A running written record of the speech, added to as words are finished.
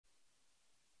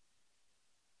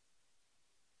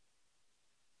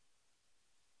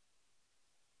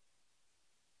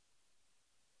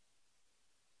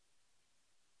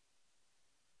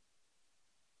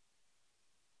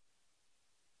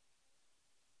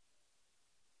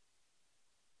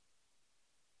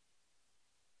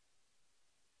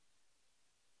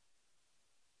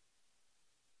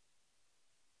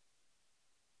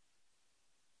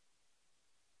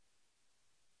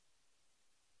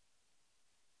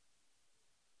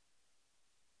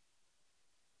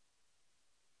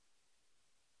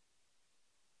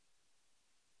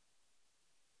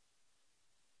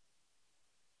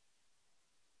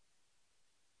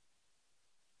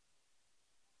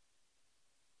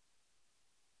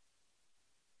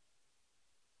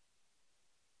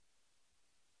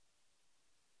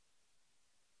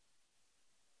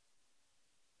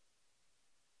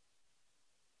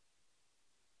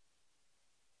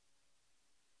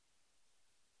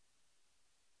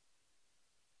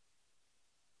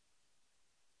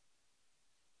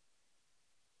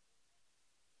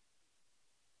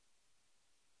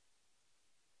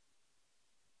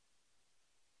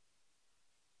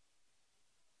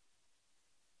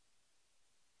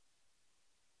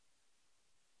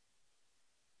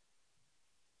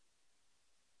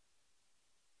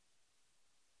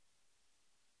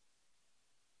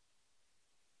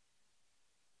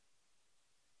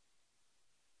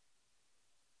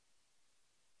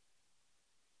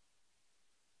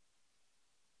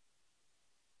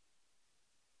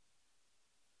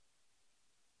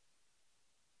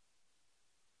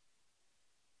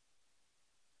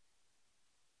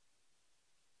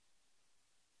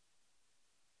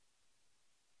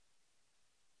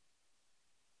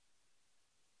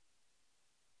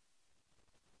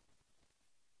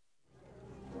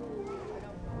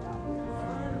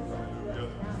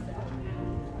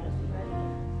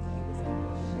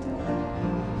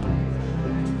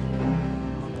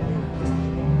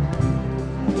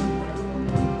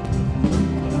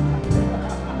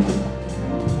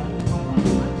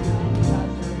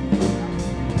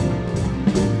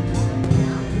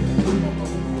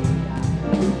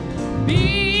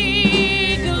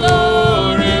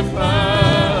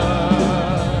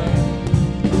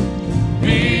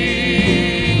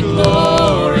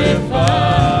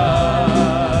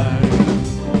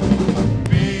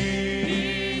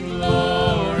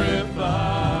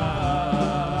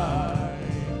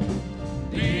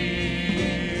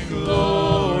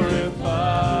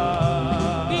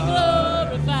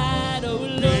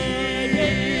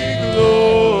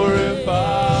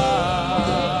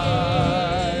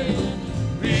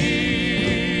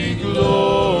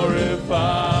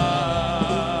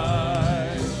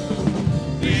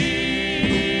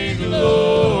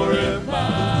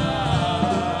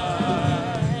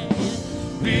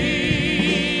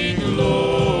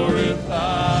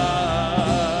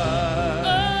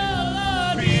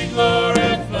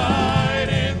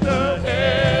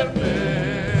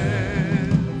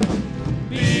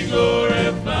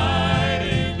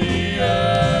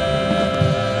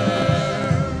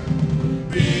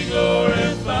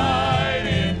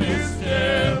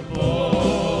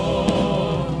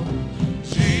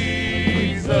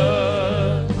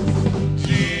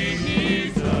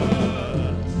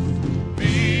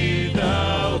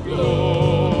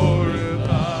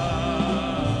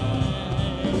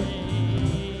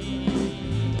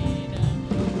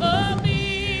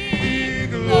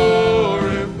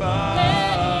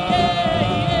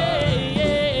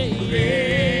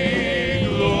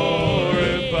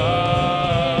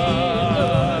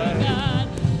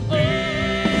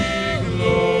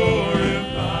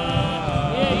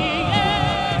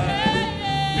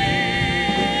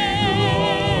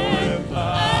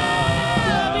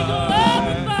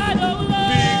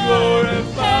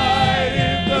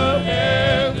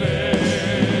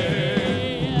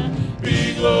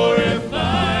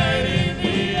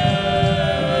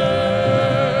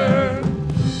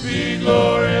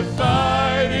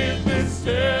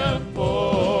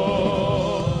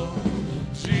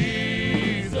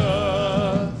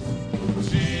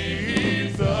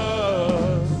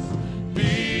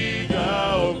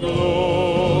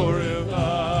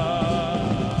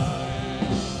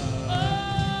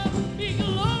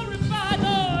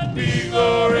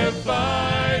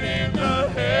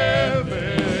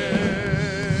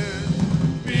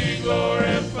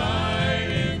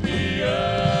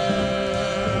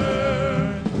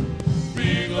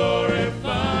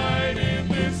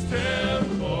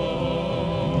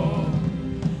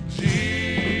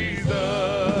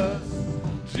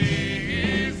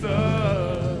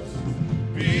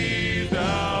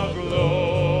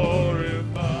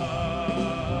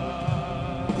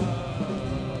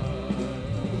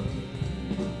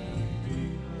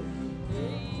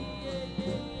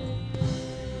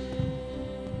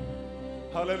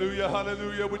Hallelujah,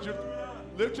 hallelujah. Would you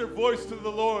lift your voice to the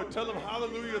Lord? Tell him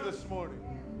hallelujah this morning.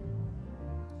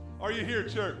 Are you here,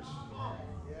 church?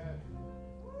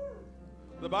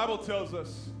 The Bible tells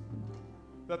us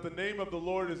that the name of the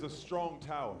Lord is a strong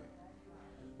tower,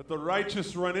 that the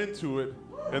righteous run into it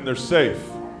and they're safe.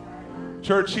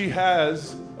 Church, he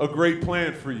has a great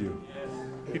plan for you.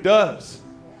 He does.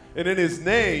 And in his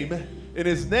name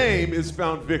is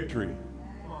found victory.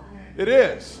 It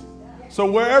is. So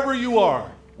wherever you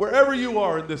are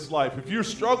in this life, if you're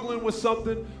struggling with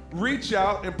something, reach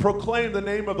out and proclaim the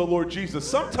name of the Lord Jesus.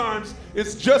 Sometimes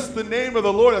it's just the name of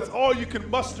the Lord. That's all you can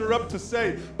muster up to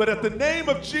say. But at the name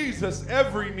of Jesus,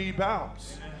 every knee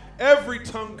bows. Every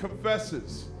tongue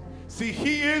confesses. See,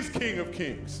 he is King of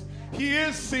Kings. He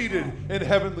is seated in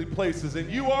heavenly places,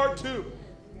 and you are too.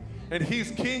 And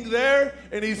he's king there,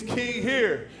 and he's king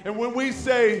here. And when we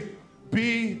say,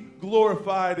 be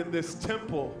glorified in this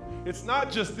temple, it's not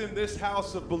just in this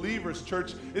house of believers,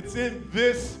 church. It's in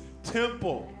this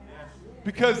temple.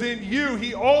 Because in you,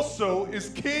 he also is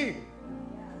king.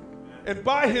 And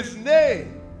by his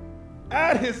name,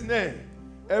 at his name,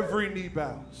 every knee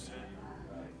bows.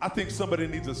 I think somebody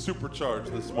needs a supercharge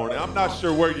this morning. I'm not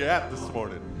sure where you're at this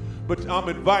morning, but I'm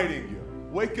inviting you.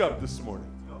 Wake up this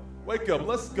morning. Wake up.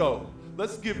 Let's go.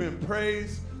 Let's give him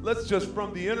praise. Let's just,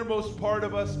 from the innermost part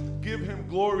of us, give him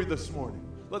glory this morning.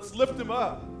 Let's lift him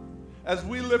up. As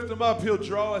we lift him up, he'll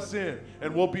draw us in,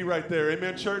 and we'll be right there.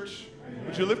 Amen, church? Amen.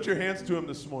 Would you lift your hands to him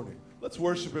this morning? Let's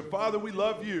worship him. Father, we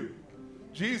love you.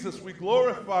 Jesus, we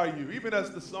glorify you. Even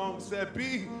as the song said,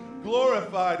 be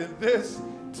glorified in this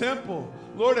temple.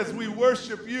 Lord, as we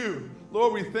worship you,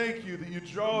 Lord, we thank you that you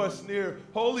draw us near.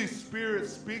 Holy Spirit,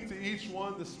 speak to each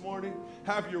one this morning.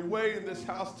 Have your way in this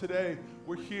house today.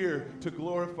 We're here to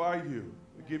glorify you.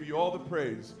 We give you all the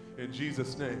praise. In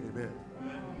Jesus' name, amen.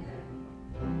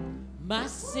 My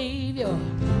Savior,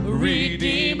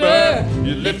 Redeemer,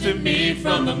 you lifted me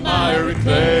from the miry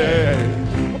clay.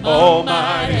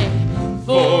 Almighty,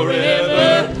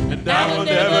 forever, and I will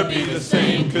never be the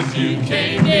same, 'cause you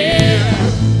came near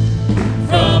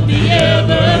from the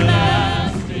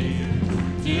everlasting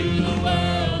to the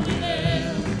world you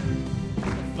live.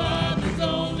 The Father's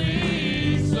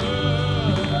only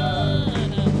Son.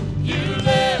 You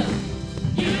lived,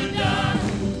 you died,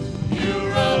 you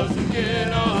rose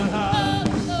again on high.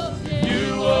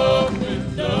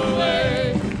 Opened the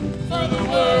way for the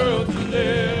world to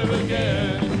live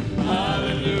again.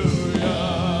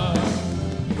 Hallelujah,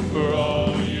 for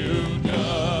all you've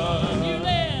done.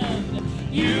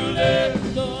 You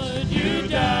lived, Lord, you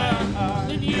died,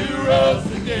 and you rose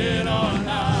again on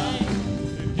high.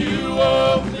 And you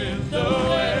opened the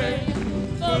way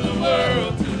for the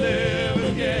world to live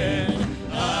again.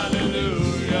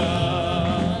 Hallelujah,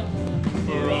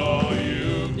 for all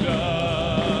you've done.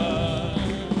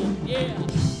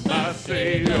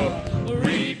 Savior,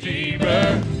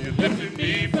 Redeemer, you lifted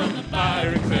me from the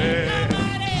miry clay.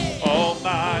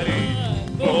 Almighty,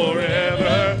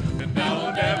 forever, and I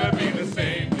will never be the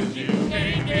same, 'cause you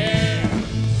came in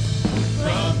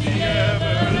from the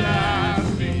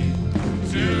everlasting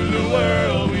to the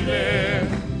world we live.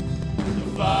 The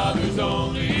Father's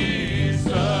only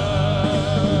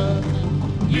Son.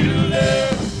 You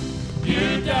lived,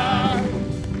 you died,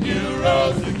 you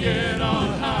rose again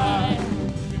on high.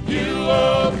 You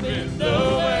opened the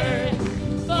way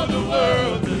for the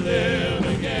world to live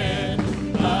again.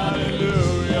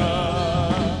 Hallelujah,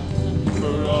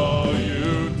 for all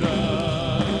you've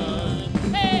done.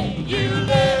 Hey, you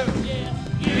lived,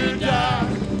 you died,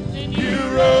 and you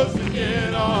rose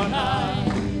again on high.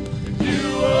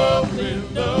 You opened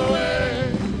the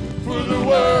way for the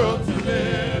world to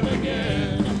live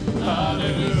again.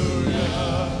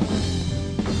 Hallelujah,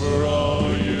 for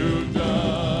all you've done.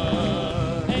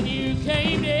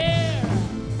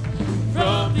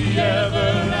 From the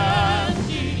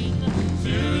everlasting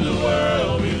to the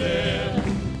world we live,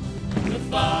 the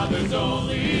Father's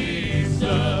only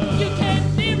Son. You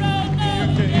came nearer,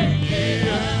 you came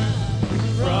near.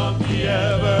 From the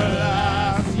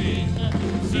everlasting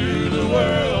to the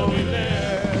world we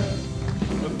live,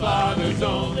 the Father's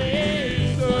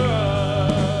only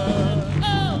Son.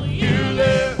 Oh, you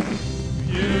lived,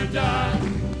 you died,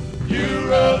 you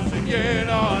rose again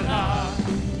on high.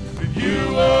 You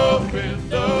opened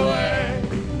the way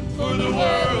for the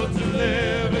world to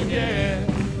live again.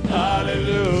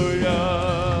 Hallelujah,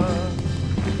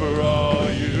 for all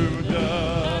you've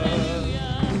done.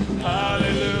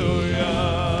 Hallelujah,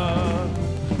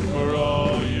 for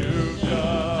all you've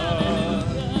done.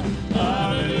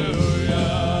 Hallelujah.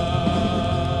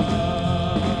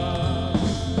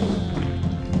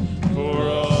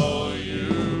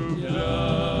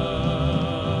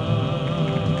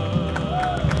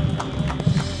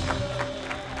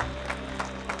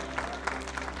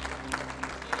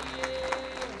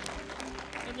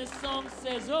 song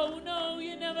says, oh no,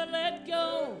 you never let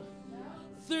go.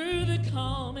 Through the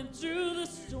calm and through the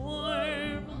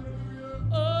storm.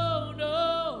 Oh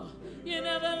no, you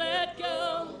never let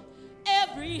go.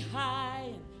 Every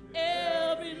high and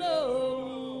every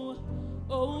low.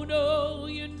 Oh no,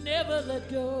 you never let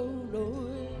go,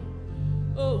 Lord.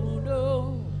 Oh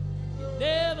no, you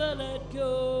never let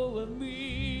go of me.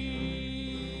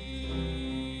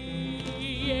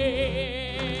 Yeah.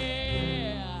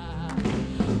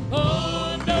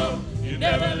 Oh no, you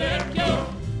never let go.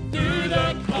 Through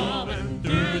the calm and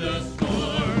through the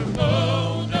storm.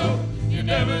 Oh no, you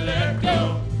never let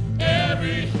go.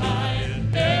 Every high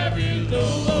and every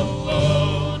low.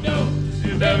 Oh no,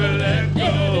 you never let go,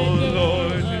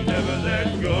 Lord. You never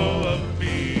let go of me.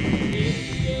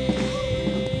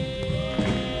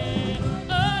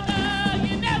 Oh no,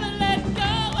 you never let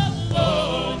go.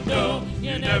 Oh no,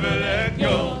 you never let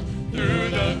go. Through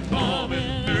the calm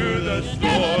and through the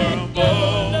storm.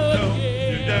 Oh no,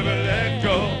 you never let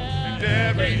go. And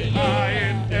every high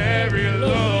and every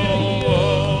low.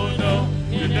 Oh no,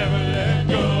 you never let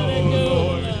go,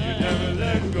 Lord. You never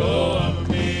let go of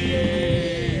me.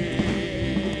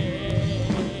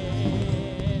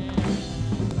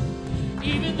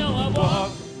 Even though I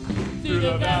walk through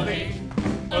the valley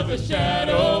of the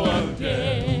shadow of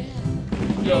death,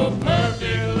 your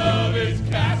perfect love is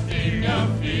casting out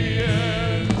fear.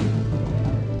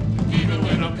 Even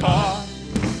when I'm caught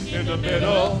in the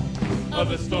middle of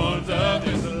the storms of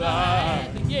this life,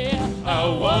 yeah, I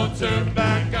won't turn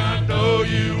back. I know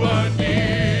you are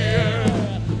near,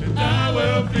 and I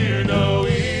will fear no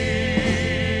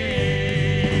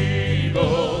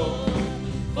evil,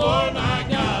 for my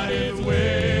God is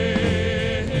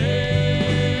with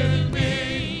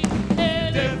me,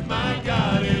 and if my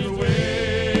God is with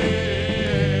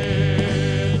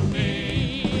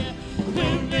me,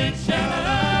 whom then shall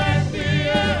I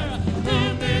fear?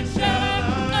 Whom then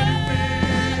shall I fear?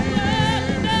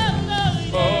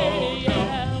 Oh no,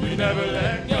 you never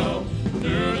let go.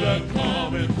 Through the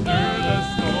calm and through the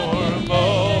storm.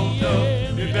 Oh no,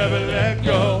 you never let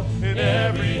go. In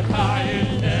every high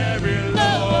and every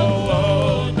low.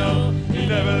 Oh no, you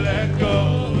never let go,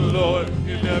 Lord.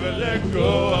 You never let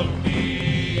go of me.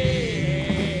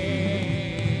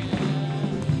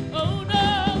 Oh no,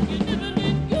 you never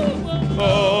let go.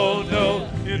 Oh no,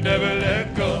 you never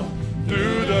let go.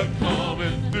 Through the calm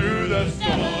and through the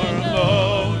storm.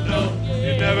 Oh no,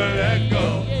 you never let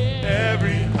go.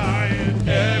 Every high and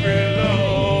every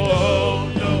low.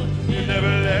 Oh no, you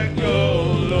never let go,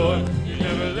 Lord. You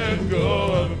never let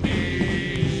go of me.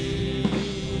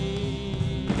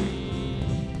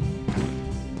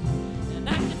 And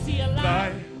I can see a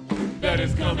light that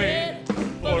is coming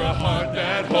for a heart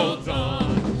that holds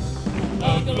on.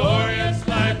 A glorious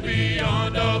life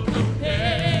beyond all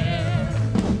compare.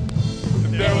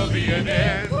 And there will be an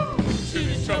end to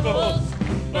these troubles,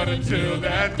 but until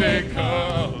that day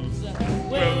comes,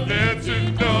 we'll live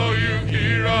to know you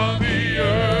here on the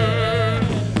earth.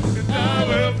 And I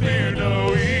will fear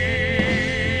no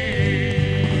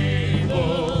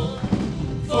evil,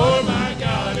 for my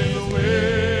God is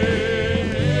with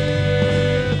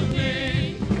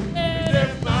me. And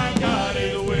if my God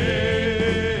is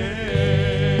with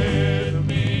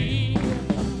me,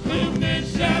 whom then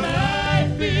shall I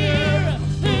fear?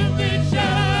 Whom then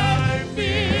shall I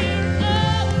fear?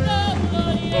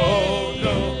 Oh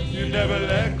no, you never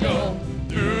let go.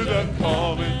 Through the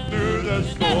calm and through the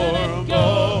storm.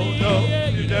 Oh no,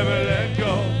 you never let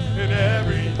go. In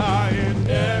every high and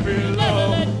every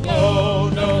low. Oh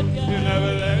no, you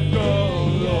never let go,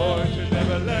 Lord. You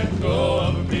never let go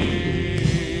of me.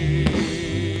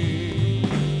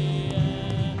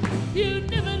 You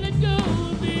never let go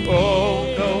of me. Oh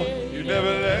no, you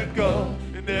never let go.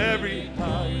 In every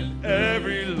high and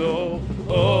every low.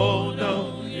 Oh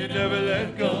no, you never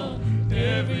let go.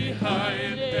 Every high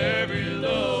and every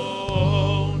low.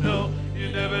 Oh no, you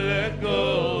never let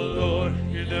go, Lord.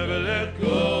 You never let go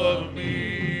of me.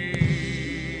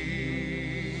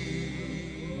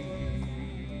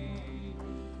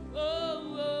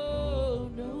 Oh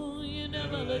no, you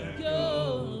never let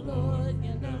go, Lord.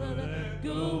 You never let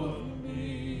go of me.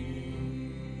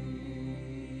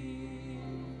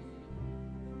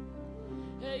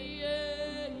 Hey,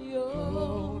 yeah,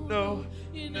 oh no,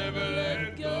 you never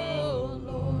let go,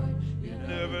 Lord. You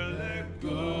never let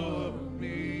go of me.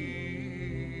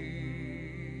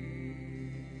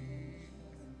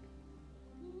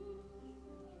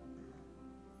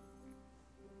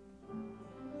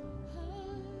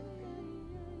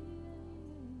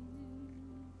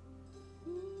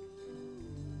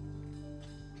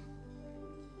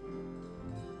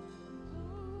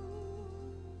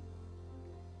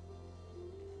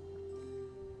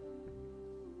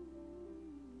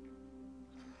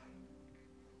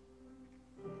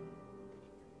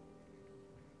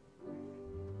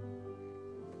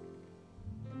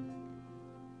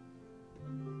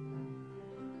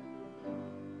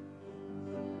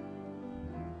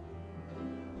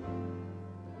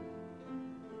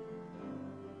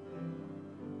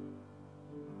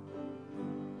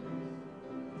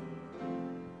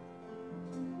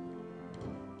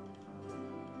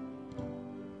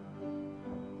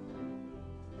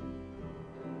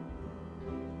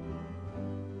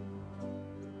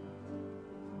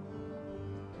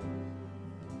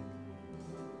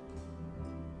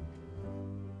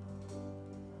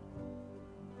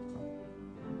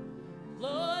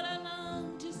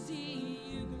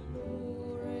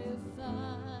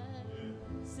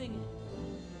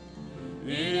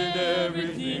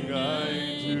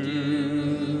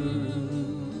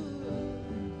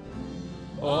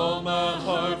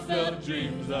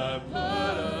 I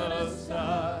put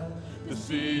aside to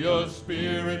see your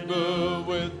Spirit move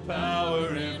with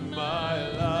power in my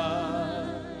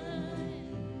life.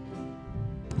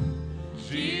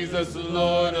 Jesus,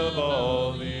 Lord of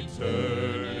all eternity,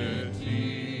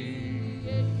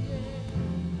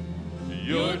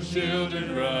 your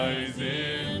children rise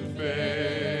in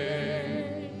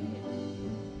faith.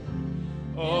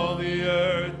 All the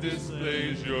earth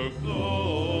displays your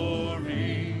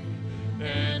glory,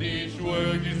 and each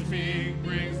word you speak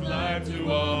brings life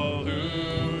to all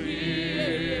who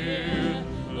hear.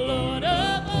 Lord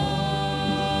of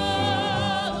all,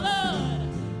 Lord,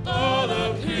 all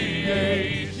of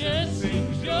creation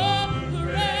sings your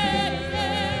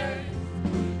praise.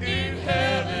 In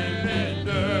heaven and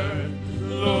earth,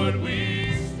 Lord,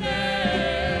 we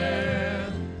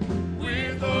stand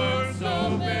with arms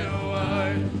open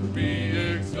wide, be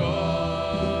exalted.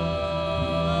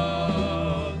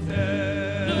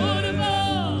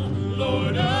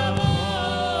 Lord of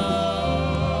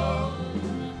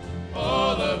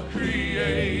all of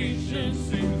creation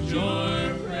sings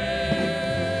your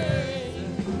praise.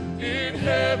 In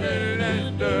heaven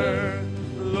and earth,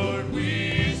 Lord,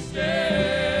 we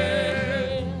stand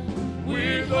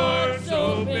with hearts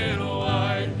open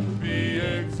wide, be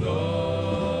exalted.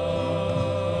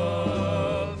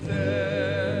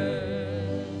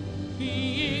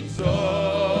 Be exalted.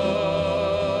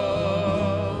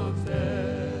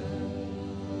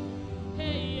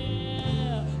 Hey,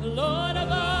 yeah. Lord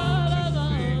of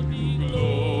all, be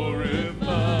glorified.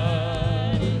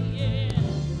 Yeah.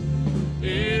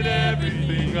 In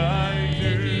everything I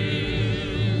do.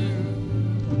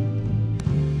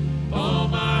 All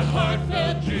my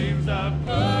heartfelt dreams I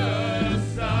put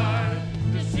aside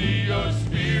to see your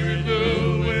Spirit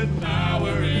move with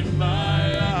power in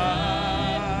my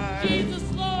life. Jesus,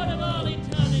 Lord of all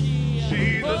eternity.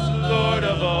 Jesus, Lord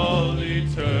of all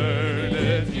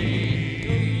eternity.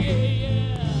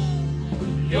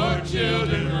 Your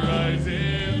children rise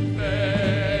in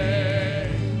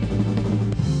faith,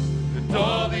 and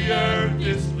all the earth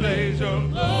displays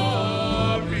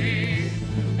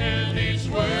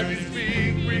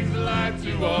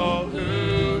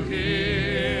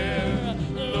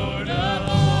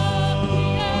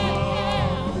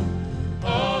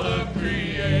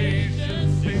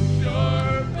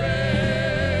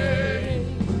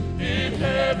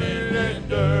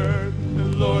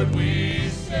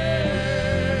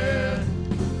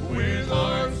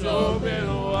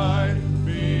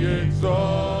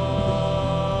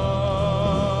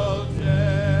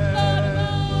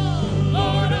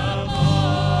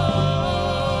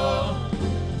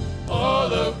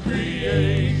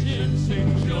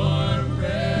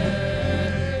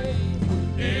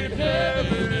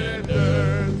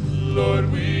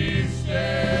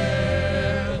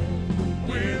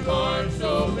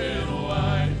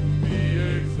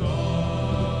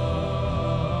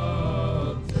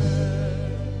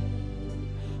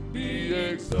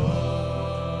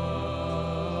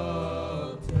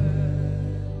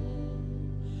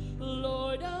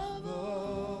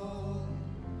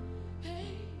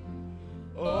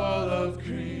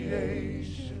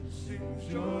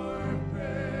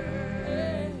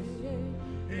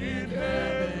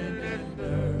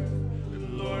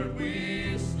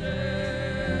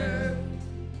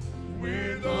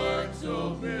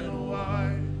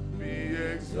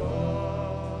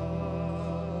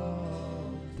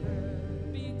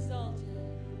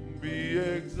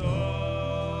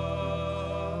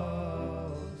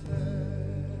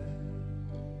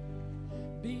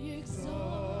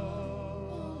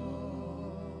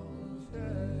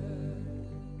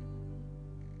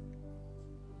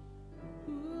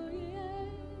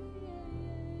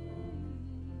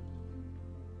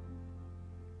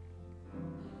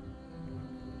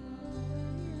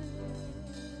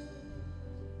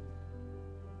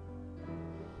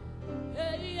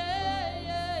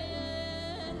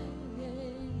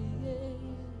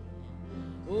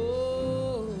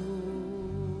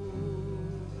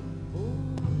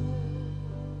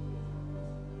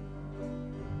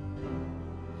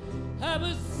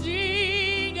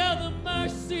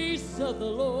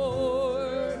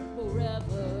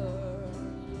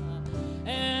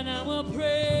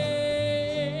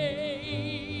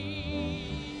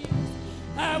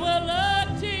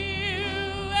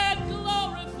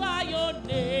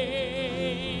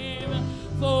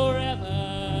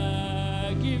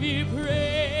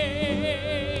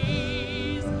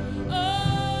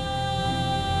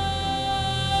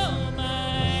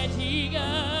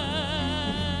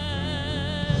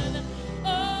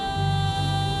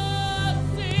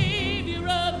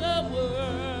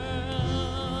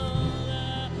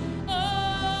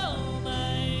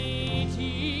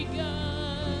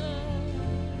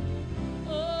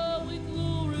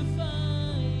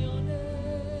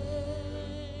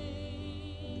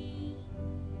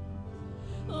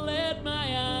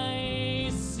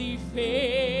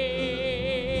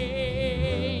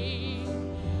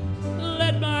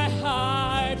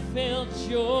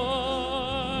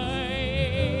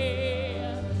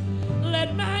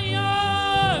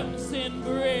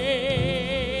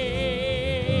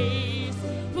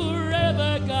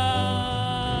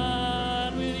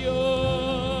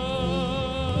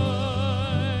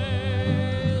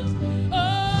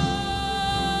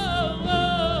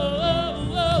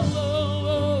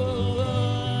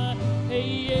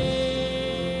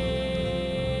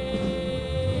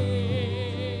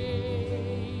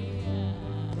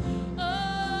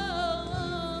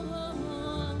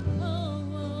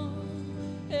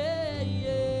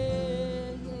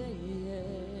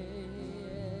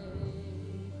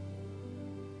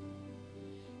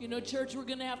know, church, we're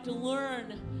going to have to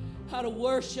learn how to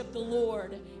worship the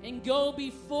Lord and go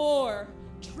before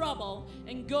trouble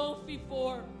and go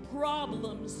before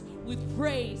problems with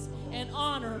praise and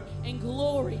honor and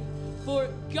glory. For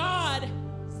God's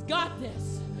got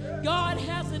this. God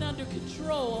has it under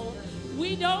control.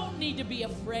 We don't need to be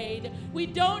afraid. We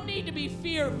don't need to be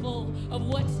fearful of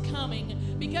what's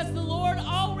coming, because the Lord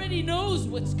already knows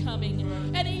what's coming.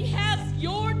 And He has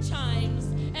your times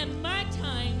and my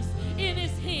times in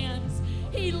His hands.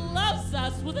 He loves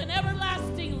us with an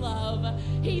everlasting love.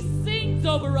 He sings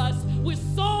over us with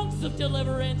songs of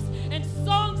deliverance and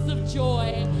songs of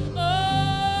joy. Oh,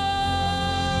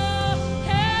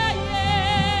 hey,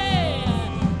 yeah.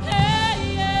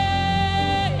 Hey,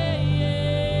 yeah.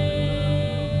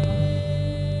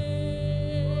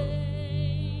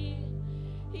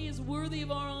 He is worthy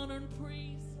of our honor and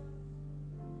praise.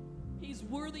 He's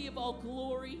worthy of all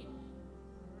glory.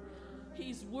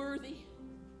 He's worthy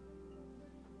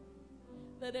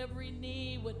that every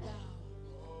knee would bow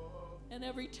and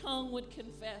every tongue would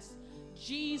confess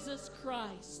Jesus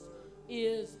Christ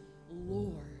is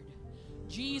Lord.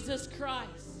 Jesus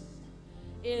Christ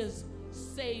is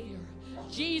Savior.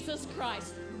 Jesus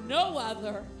Christ, no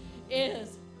other,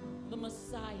 is the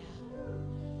Messiah.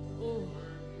 Oh,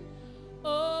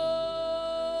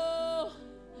 oh,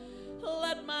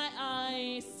 let my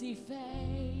eyes see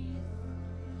faith.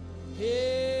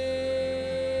 Hey,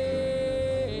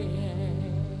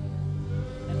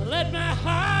 and let my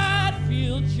heart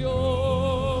feel joy.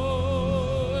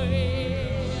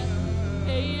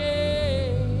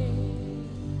 Hey,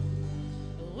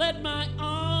 let my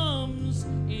arms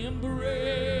embrace.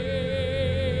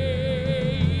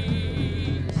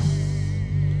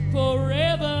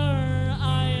 Forever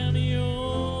I am yours.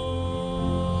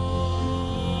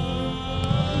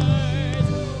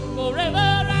 Forever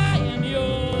I am yours.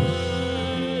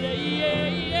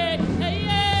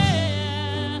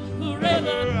 Forever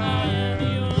I am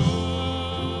yours.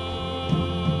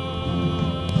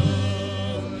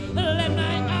 Let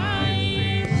my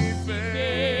eyes fade,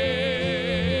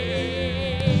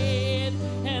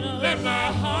 and let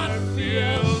my heart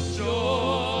feel joy.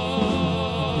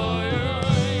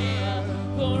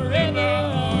 Forever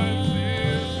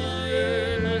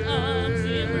my arms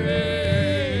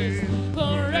embrace.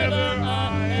 Forever I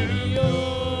am yours.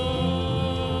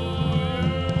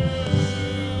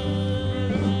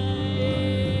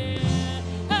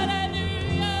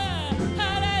 Hallelujah,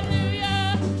 hallelujah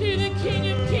to the King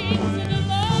of Kings and the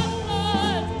Lord of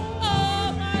Lords,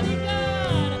 Almighty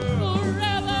God.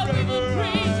 Forever we will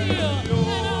praise you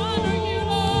and honor you,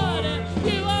 Lord.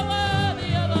 You are worthy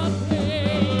of our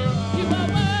praise. You are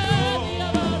worthy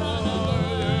of our honor,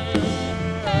 Lord.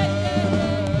 Hey,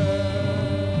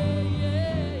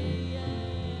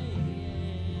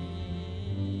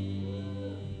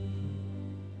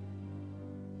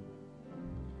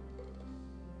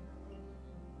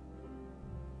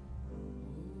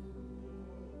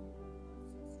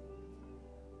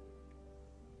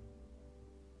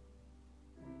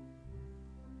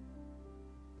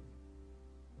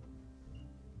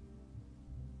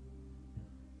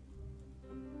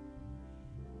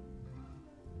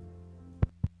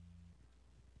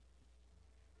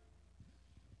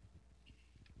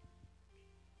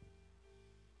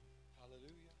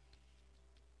 Hallelujah.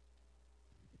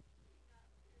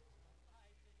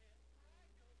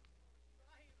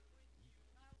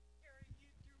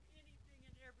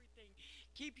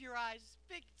 Keep your eyes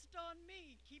fixed on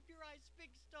me. Keep your eyes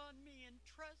fixed on me and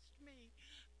trust me.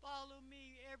 Follow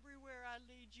me everywhere I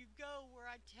lead you. Go where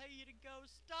I tell you to go.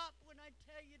 Stop when I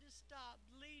tell you to stop.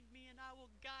 Lead me and I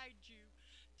will guide you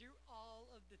through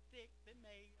all of the thick that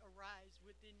may arise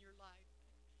within your life.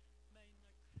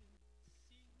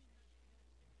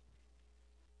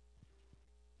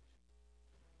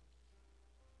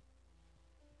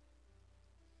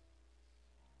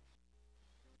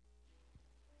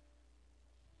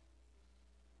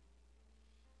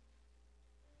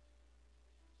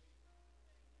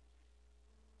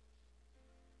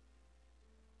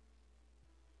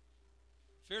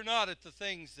 Fear not at the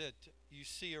things that you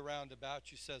see around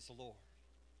about you, says the Lord.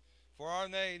 For are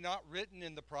they not written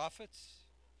in the prophets?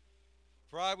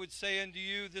 For I would say unto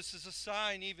you, this is a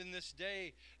sign even this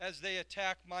day, as they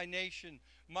attack my nation,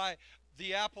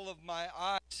 the apple of my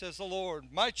eye, says the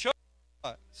Lord. My chosen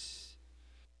ones,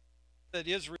 that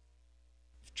Israel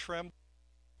tremble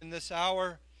in this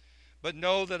hour, but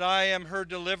know that I am her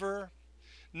deliverer.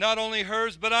 Not only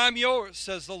hers, but I'm yours,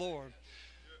 says the Lord.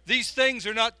 These things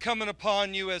are not coming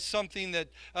upon you as something that,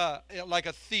 like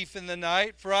a thief in the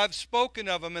night, for I've spoken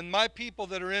of them, and my people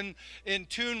that are in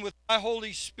tune with my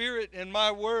Holy Spirit and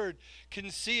my word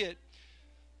can see it.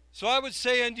 So I would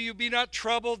say unto you, be not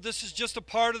troubled. This is just a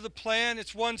part of the plan.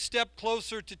 It's one step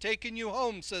closer to taking you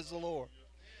home, says the Lord.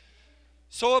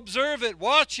 So observe it,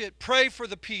 watch it, pray for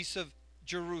the peace of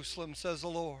Jerusalem, says the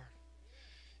Lord.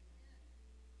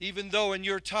 Even though in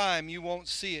your time you won't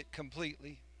see it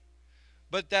completely.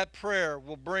 But that prayer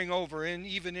will bring over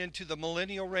even into the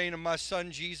millennial reign of my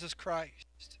Son, Jesus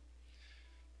Christ.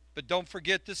 But don't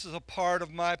forget, this is a part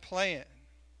of my plan.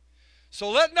 So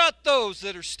let not those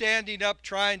that are standing up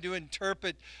trying to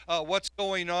interpret what's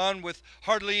going on with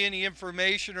hardly any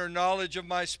information or knowledge of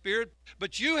my Spirit,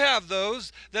 but you have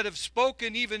those that have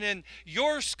spoken even in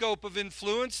your scope of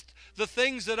influence, the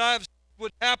things that I've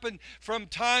would happen from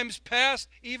times past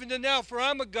even to now. For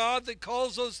I'm a God that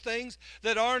calls those things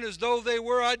that aren't as though they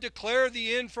were. I declare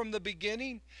the end from the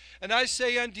beginning. And I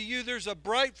say unto you, there's a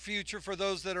bright future for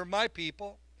those that are my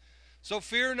people. So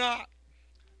fear not,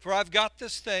 for I've got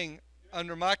this thing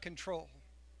under my control.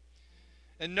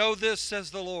 And know this,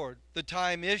 says the Lord, the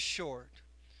time is short.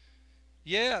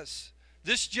 Yes,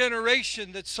 this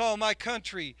generation that saw my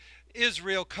country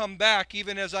Israel come back,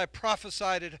 even as I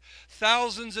prophesied it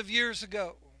thousands of years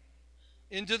ago,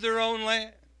 into their own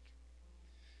land.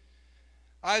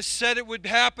 I said it would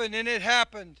happen, and it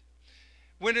happened.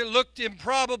 When it looked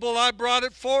improbable, I brought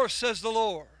it forth, says the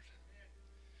Lord.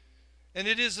 And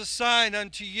it is a sign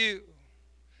unto you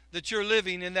that you're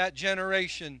living in that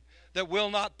generation that will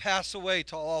not pass away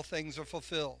till all things are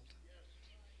fulfilled.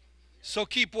 So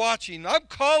keep watching. I'm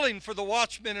calling for the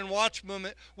watchmen and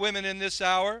watchwomen in this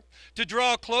hour to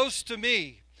draw close to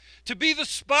me, to be the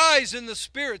spies in the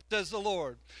Spirit, says the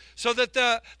Lord, so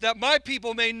that my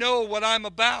people may know what I'm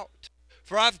about.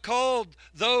 For I've called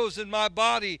those in my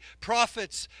body,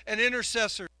 prophets and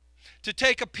intercessors, to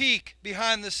take a peek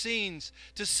behind the scenes,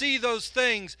 to see those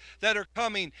things that are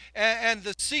coming, and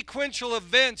the sequential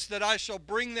events that I shall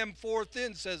bring them forth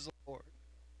in, says the Lord.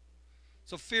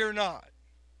 So fear not.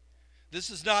 This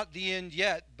is not the end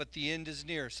yet, but the end is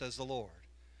near, says the Lord.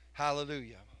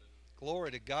 Hallelujah.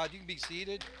 Glory to God. You can be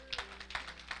seated.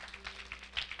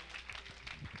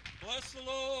 Bless the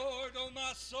Lord, O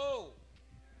my soul,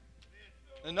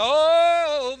 and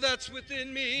all that's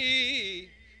within me.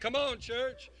 Come on,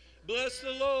 church. Bless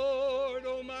the Lord,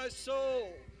 O my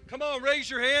soul. Come on, raise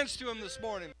your hands to Him this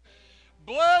morning.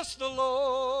 Bless the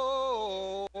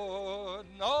Lord,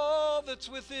 and all that's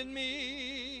within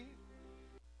me.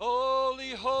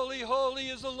 Holy, holy, holy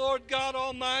is the Lord God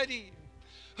Almighty,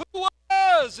 who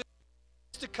was and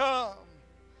is to come.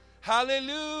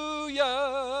 Hallelujah.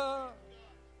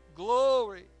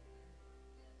 Glory.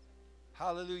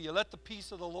 Hallelujah. Let the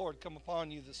peace of the Lord come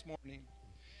upon you this morning.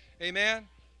 Amen.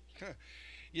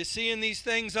 You seeing these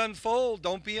things unfold,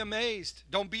 don't be amazed.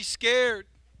 Don't be scared.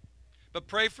 But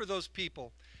pray for those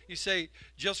people. You say,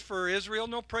 just for Israel?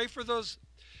 No, pray for those.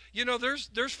 You know,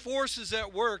 there's forces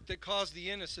at work that cause the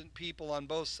innocent people on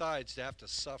both sides to have to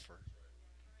suffer.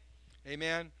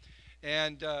 Amen?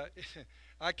 And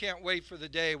I can't wait for the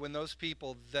day when those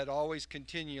people that always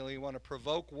continually want to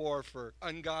provoke war for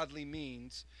ungodly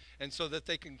means and so that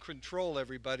they can control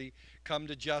everybody come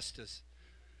to justice.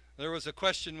 There was a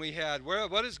question we had,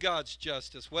 what is God's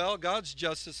justice? Well, God's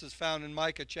justice is found in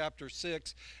Micah chapter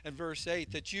 6 and verse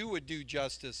 8, that you would do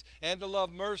justice and to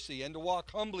love mercy and to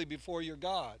walk humbly before your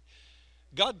God.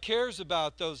 God cares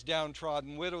about those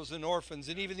downtrodden widows and orphans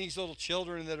and even these little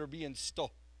children that are being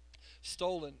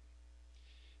stolen.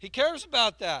 He cares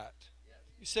about that.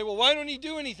 You say, well, why don't He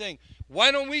do anything?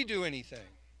 Why don't we do anything?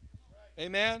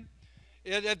 Amen?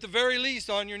 At the very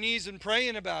least, on your knees and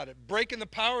praying about it, breaking the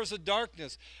powers of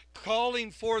darkness,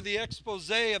 calling for the expose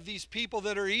of these people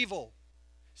that are evil.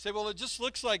 You say, well, it just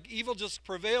looks like evil just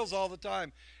prevails all the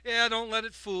time. Yeah, don't let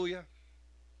it fool you.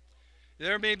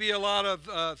 There may be a lot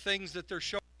of things that they're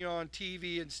showing you on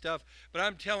TV and stuff, but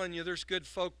I'm telling you, there's good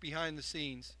folk behind the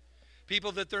scenes.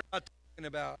 People that they're not talking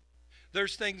about.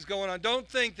 There's things going on. Don't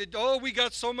think that, oh, we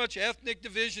got so much ethnic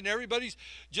division. Everybody's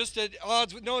just at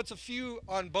odds. No, it's a few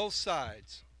on both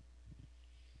sides.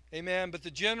 Amen. But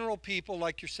the general people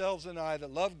like yourselves and I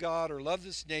that love God or love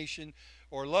this nation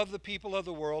or love the people of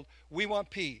the world, we want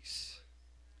peace.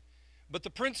 But the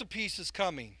Prince of Peace is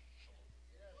coming.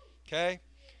 Okay?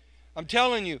 I'm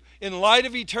telling you, in light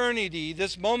of eternity,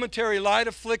 this momentary light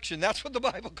affliction, that's what the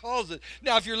Bible calls it.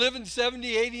 Now, if you're living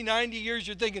 70, 80, 90 years,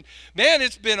 you're thinking, man,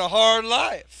 it's been a hard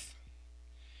life.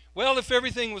 Well, if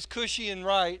everything was cushy and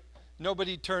right,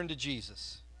 nobody'd turn to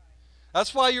Jesus.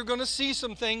 That's why you're going to see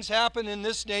some things happen in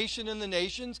this nation and the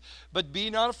nations, but be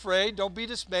not afraid. Don't be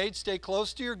dismayed. Stay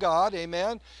close to your God,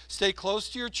 amen? Stay close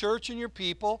to your church and your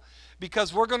people,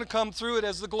 because we're going to come through it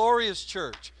as the glorious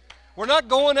church. We're not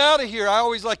going out of here. I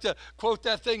always like to quote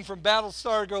that thing from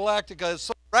Battlestar Galactica. It's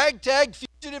so ragtag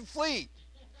fugitive fleet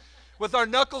with our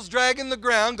knuckles dragging the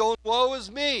ground going, woe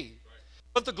is me.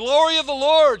 But the glory of the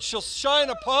Lord shall shine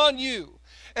upon you,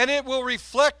 and it will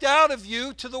reflect out of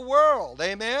you to the world.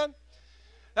 Amen?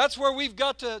 That's where we've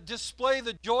got to display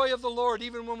the joy of the Lord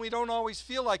even when we don't always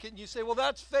feel like it. And you say, well,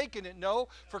 that's faking it. No,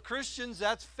 for Christians,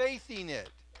 that's faithing it.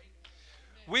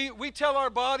 We tell our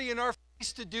body and our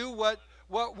face to do what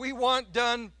we want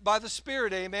done by the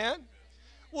Spirit. Amen?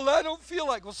 Well, I don't feel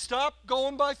like. Well, stop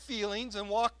going by feelings and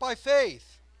walk by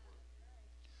faith.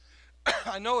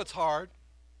 I know it's hard.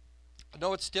 I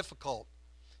know it's difficult.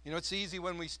 You know, it's easy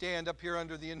when we stand up here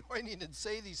under the anointing and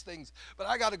say these things, but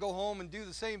I got to go home and do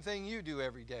the same thing you do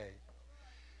every day.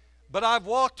 But I've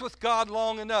walked with God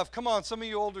long enough. Come on, some of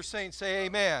you older saints say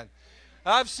amen.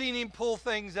 I've seen him pull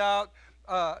things out,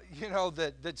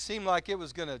 that seemed like it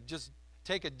was going to just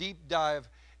take a deep dive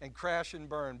and crash and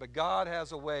burn. But God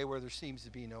has a way where there seems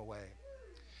to be no way.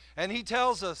 And he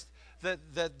tells us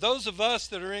that those of us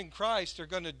that are in Christ we're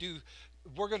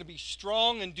going to be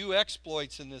strong and do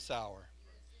exploits in this hour.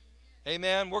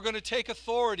 Amen. We're going to take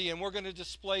authority and we're going to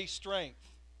display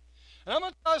strength. And I'm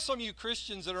going to tell some of you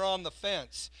Christians that are on the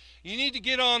fence, you need to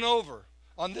get on over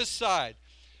on this side.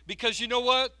 Because you know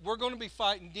what? We're going to be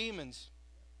fighting demons.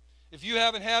 If you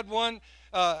haven't had one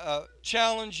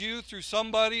challenge you through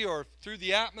somebody or through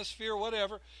the atmosphere,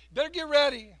 whatever, you better get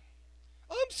ready.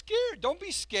 I'm scared. Don't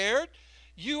be scared.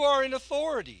 You are in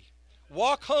authority.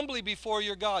 Walk humbly before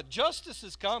your God. Justice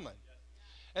is coming.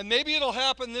 And maybe it'll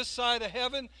happen this side of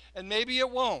heaven, and maybe it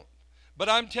won't. But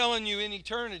I'm telling you, in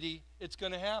eternity, it's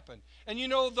going to happen. And you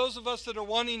know, those of us that are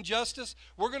wanting justice,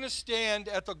 we're going to stand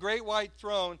at the great white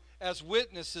throne as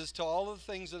witnesses to all of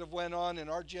the things that have went on in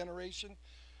our generation.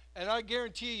 And I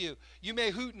guarantee you, you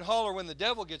may hoot and holler when the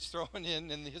devil gets thrown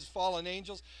in and his fallen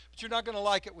angels, but you're not going to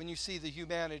like it when you see the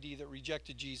humanity that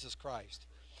rejected Jesus Christ.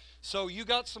 So you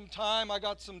got some time, I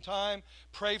got some time.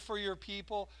 Pray for your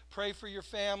people, pray for your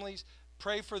families.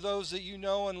 Pray for those that you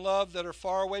know and love that are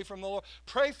far away from the Lord.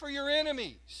 Pray for your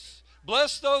enemies.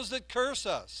 Bless those that curse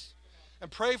us.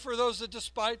 And pray for those that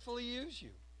despitefully use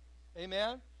you.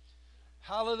 Amen?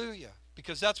 Hallelujah.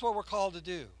 Because that's what we're called to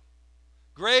do.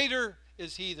 Greater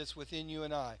is he that's within you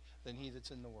and I than he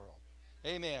that's in the world.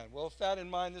 Amen. Well, with that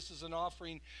in mind, this is an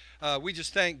offering. We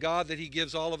just thank God that he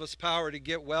gives all of us power to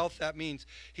get wealth. That means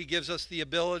he gives us the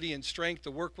ability and strength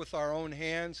to work with our own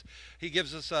hands. He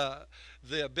gives us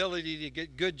the ability to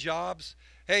get good jobs.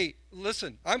 Hey,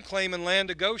 listen, I'm claiming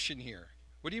land of Goshen here.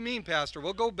 What do you mean, Pastor?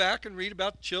 We'll go back and read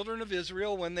about the children of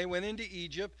Israel when they went into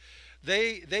Egypt.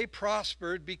 They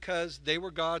prospered because they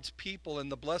were God's people,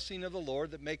 and the blessing of the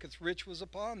Lord that maketh rich was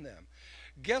upon them.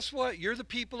 Guess what? You're the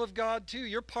people of God too.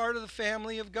 You're part of the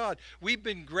family of God. We've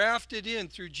been grafted in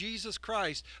through Jesus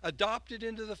Christ, adopted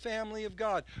into the family of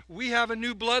God. We have a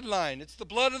new bloodline. It's the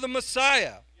blood of the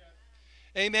Messiah.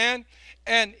 Amen?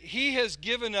 And he has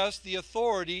given us the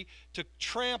authority to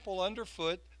trample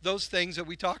underfoot those things that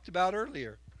we talked about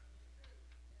earlier.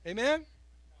 Amen?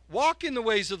 Walk in the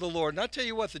ways of the Lord. And I tell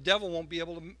you what, the devil won't be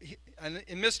able to, and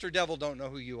Mr. Devil don't know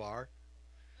who you are.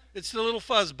 It's the little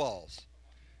fuzzballs.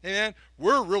 Amen?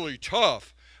 We're really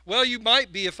tough. Well, you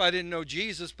might be if I didn't know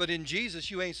Jesus, but in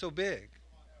Jesus you ain't so big.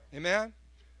 Amen?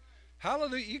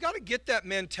 Hallelujah. You got to get that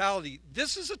mentality.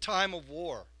 This is a time of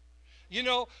war. You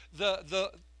know,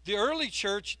 the early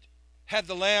church had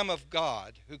the Lamb of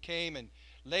God who came and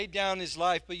laid down his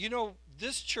life. But you know,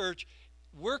 this church,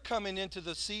 we're coming into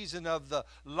the season of the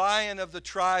Lion of the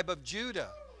tribe of Judah.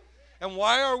 And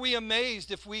why are we amazed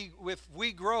if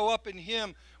we grow up in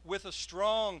him with a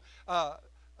strong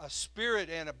a spirit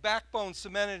and a backbone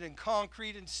cemented in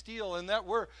concrete and steel, and that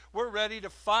we're ready to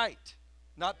fight,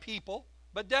 not people,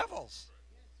 but devils.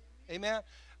 Amen.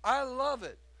 I love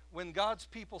it when God's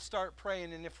people start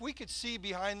praying, and if we could see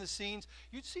behind the scenes,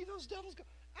 you'd see those devils go,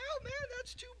 oh man,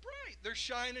 that's too bright. They're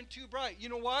shining too bright. You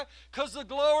know why? Because the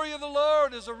glory of the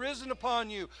Lord is arisen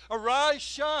upon you. Arise,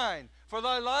 shine, for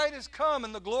thy light is come,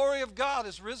 and the glory of God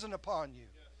is risen upon you.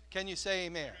 Can you say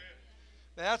amen?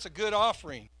 That's a good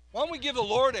offering. Why don't we give the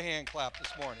Lord a hand clap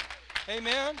this morning?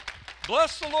 Amen.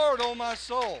 Bless the Lord, O my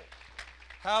soul.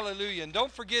 Hallelujah. And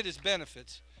don't forget his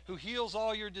benefits, who heals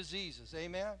all your diseases.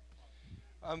 Amen.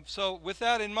 So with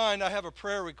that in mind, I have a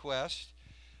prayer request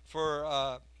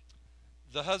for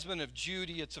the husband of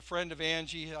Judy. It's a friend of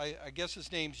Angie. I guess his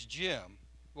name's Jim.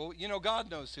 Well, you know, God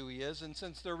knows who he is. And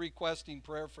since they're requesting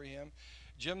prayer for him,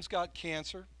 Jim's got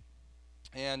cancer.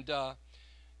 And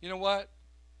you know what?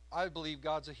 I believe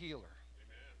God's a healer.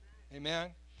 Amen.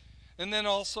 And then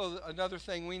also another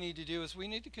thing we need to do is we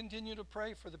need to continue to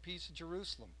pray for the peace of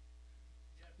Jerusalem.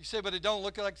 You say, but it don't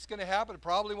look like it's going to happen. It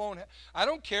probably won't. I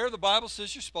don't care. The Bible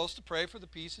says you're supposed to pray for the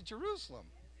peace of Jerusalem.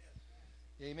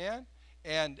 Amen?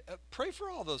 And pray for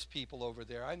all those people over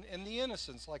there and the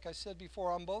innocents, like I said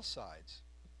before, on both sides.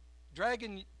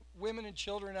 Dragging women and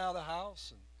children out of the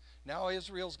house. And now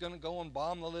Israel's going to go and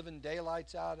bomb the living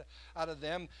daylights out of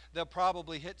them. They'll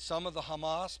probably hit some of the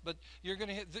Hamas, but you're going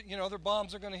to hit, their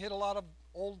bombs are going to hit a lot of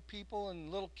old people and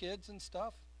little kids and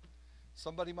stuff.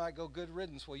 Somebody might go, good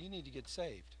riddance. Well, you need to get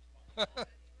saved.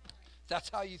 That's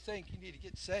how you think you need to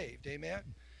get saved. Amen?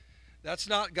 That's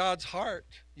not God's heart.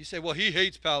 You say, well, he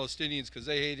hates Palestinians because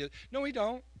they hate it. No, he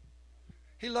don't.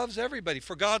 He loves everybody.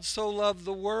 For God so loved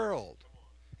the world.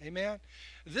 Amen?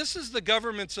 This is the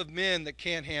governments of men that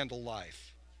can't handle life.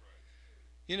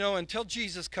 Until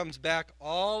Jesus comes back,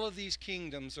 all of these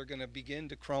kingdoms are going to begin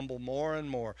to crumble more and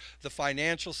more. The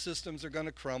financial systems are going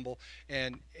to crumble.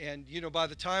 And by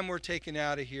the time we're taken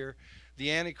out of here,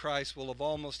 the Antichrist will have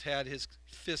almost had his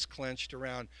fist clenched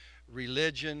around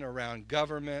religion, around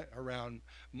government, around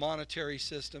monetary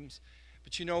systems.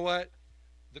 But you know what?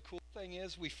 The cool thing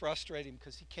is we frustrate him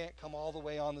because he can't come all the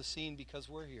way on the scene because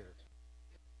we're here.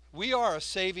 We are a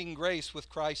saving grace with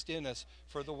Christ in us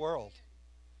for the world.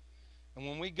 And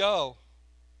when we go,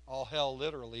 all hell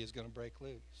literally is going to break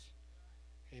loose.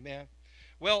 Amen.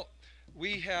 Well,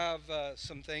 we have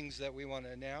some things that we want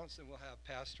to announce, and we'll have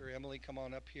Pastor Emily come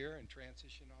on up here and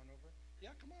transition on over.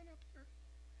 Yeah, come on up here.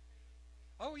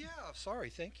 Oh, yeah, sorry,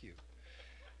 thank you.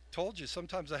 Told you,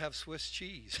 sometimes I have Swiss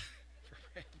cheese.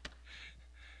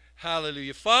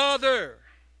 Hallelujah. Father,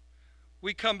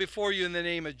 we come before you in the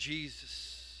name of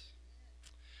Jesus.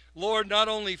 Lord, not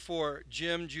only for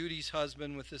Jim, Judy's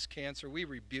husband, with this cancer, we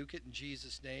rebuke it in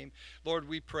Jesus' name. Lord,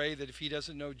 we pray that if he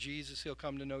doesn't know Jesus, he'll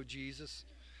come to know Jesus.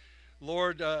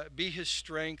 Lord, be his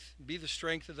strength. Be the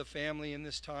strength of the family in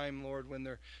this time, Lord, when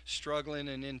they're struggling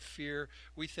and in fear.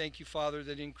 We thank you, Father,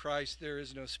 that in Christ there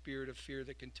is no spirit of fear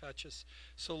that can touch us.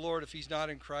 So, Lord, if he's not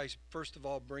in Christ, first of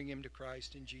all, bring him to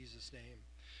Christ in Jesus' name.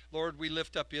 Lord, we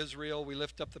lift up Israel. We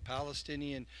lift up the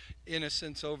Palestinian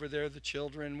innocents over there, the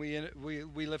children.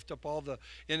 We lift up all the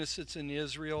innocents in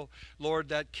Israel. Lord,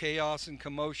 that chaos and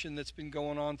commotion that's been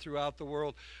going on throughout the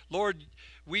world. Lord,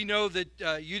 we know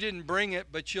that you didn't bring it,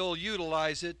 but you'll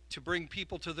utilize it to bring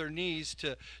people to their knees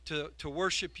to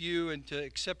worship you and to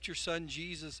accept your Son,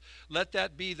 Jesus. Let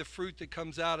that be the fruit that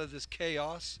comes out of this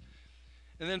chaos.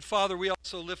 And then, Father, we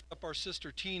also lift up our sister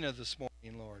Tina this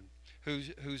morning, Lord,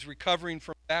 who's recovering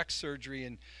from back surgery.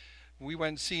 And we went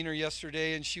and seen her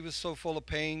yesterday, and she was so full of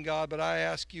pain, God. But I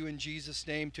ask you in Jesus'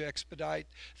 name to expedite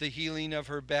the healing of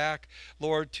her back,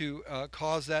 Lord, to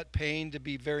cause that pain to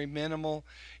be very minimal.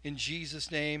 In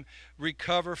Jesus' name,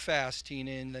 recover fast,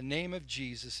 Tina, in the name of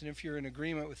Jesus. And if you're in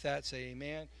agreement with that, say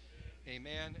amen.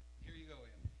 Amen. Here you go,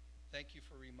 Em. Thank you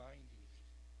for reminding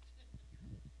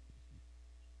me.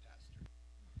 Pastor.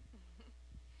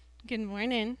 Good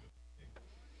morning.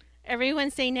 Everyone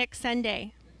say next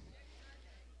Sunday.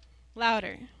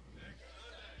 Louder. There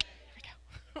we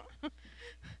go.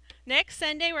 Next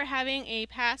Sunday, we're having a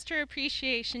pastor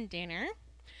appreciation dinner.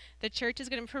 The church is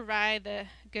going to provide the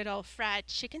good old fried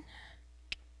chicken.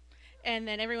 And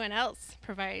then everyone else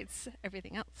provides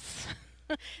everything else.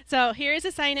 So here's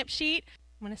a sign-up sheet.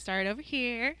 I'm going to start over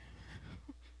here.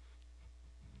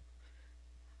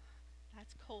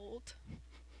 That's cold.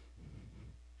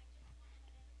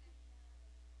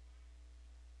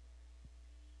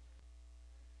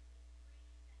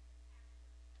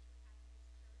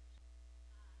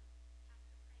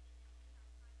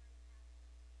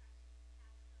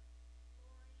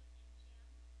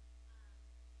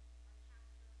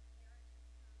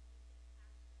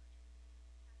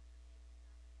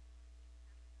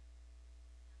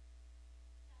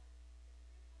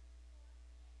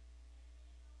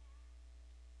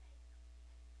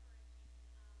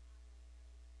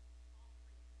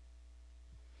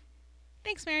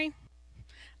 Thanks, Mary.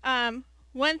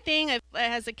 One thing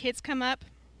as the kids come up,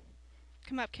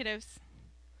 kiddos.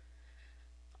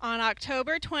 On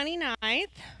October 29th,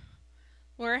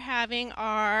 we're having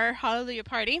our Hallelujah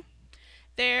Party.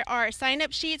 There are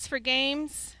sign-up sheets for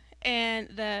games and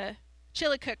the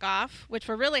chili cook-off, which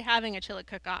we're really having a chili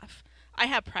cook-off. I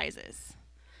have prizes.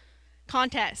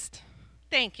 Contest.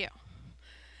 Thank you.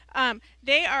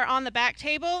 They are on the back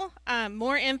table.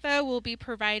 More info will be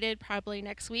provided probably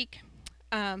next week.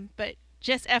 But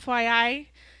just FYI,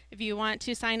 if you want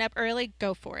to sign up early,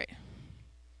 go for it.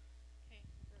 Okay,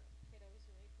 kiddos,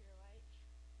 you ready for your light?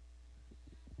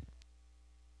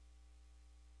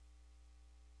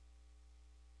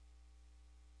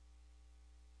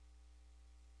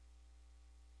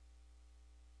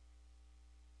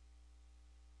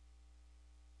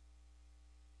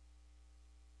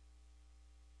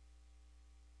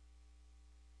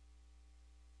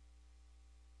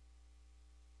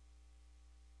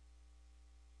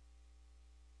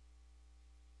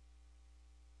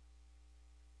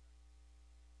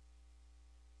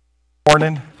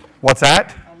 Morning. What's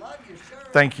that? I love your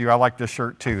shirt. Thank you. I like this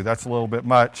shirt too. That's a little bit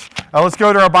much. Let's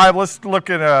go to our Bible. Let's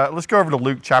go over to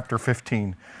Luke chapter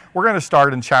 15. We're going to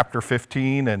start in chapter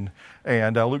 15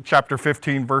 and Luke chapter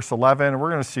 15 verse 11. And we're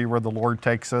going to see where the Lord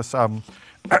takes us.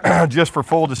 Just for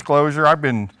full disclosure, I've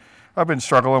been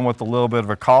struggling with a little bit of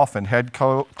a cough and head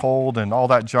cold and all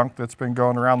that junk that's been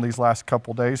going around these last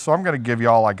couple days. So I'm going to give you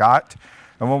all I got.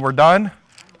 And when we're done,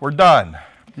 we're done.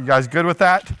 You guys good with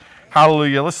that?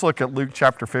 Hallelujah. Let's look at Luke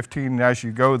chapter 15, and as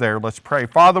you go there, let's pray.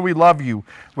 Father, we love you.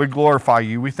 We glorify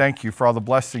you. We thank you for all the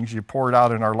blessings you poured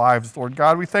out in our lives, Lord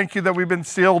God. We thank you that we've been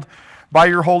sealed by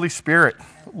your Holy Spirit,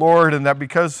 Lord, and that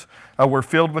because we're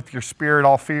filled with your Spirit,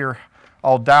 all fear,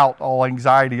 all doubt, all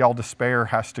anxiety, all despair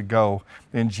has to go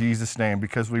in Jesus' name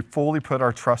because we fully put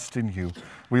our trust in you.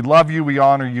 We love you. We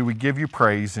honor you. We give you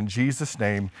praise. In Jesus'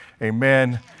 name,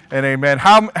 amen and amen.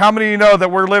 How many of you know that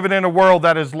we're living in a world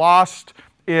that has lost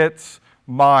its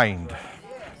mind?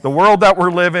 The world that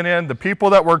we're living in, the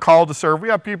people that we're called to serve, we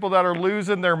have people that are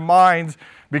losing their minds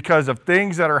because of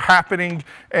things that are happening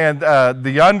and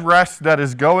the unrest that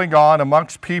is going on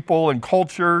amongst people and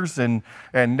cultures and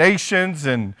nations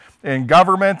and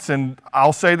governments. And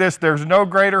I'll say this, there's no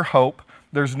greater hope,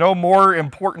 there's no more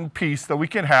important peace that we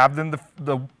can have than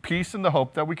the peace and the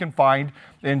hope that we can find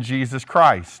in Jesus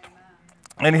Christ.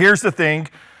 And here's the thing.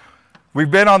 We've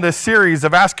been on this series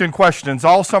of asking questions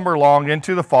all summer long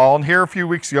into the fall. And here a few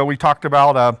weeks ago, we talked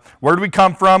about where do we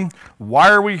come from? Why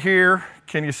are we here?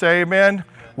 Can you say amen?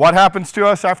 What happens to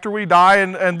us after we die?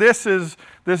 And this is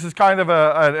kind of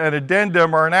an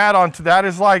addendum or an add-on to that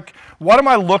is like, what am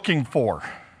I looking for?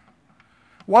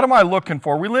 What am I looking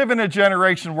for? We live in a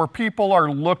generation where people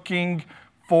are looking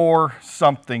for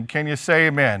something. Can you say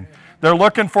amen? They're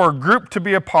looking for a group to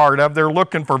be a part of. They're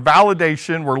looking for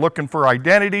validation. We're looking for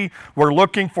identity. We're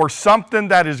looking for something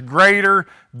that is greater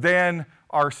than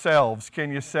ourselves.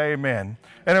 Can you say amen?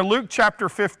 And in Luke chapter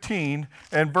 15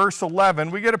 and verse 11,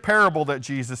 we get a parable that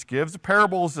Jesus gives. A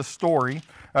parable is a story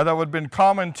that would have been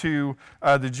common to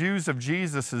the Jews of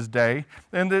Jesus' day.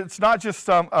 And it's not just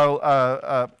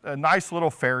a nice little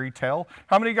fairy tale.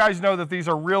 How many of you guys know that these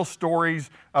are real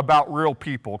stories about real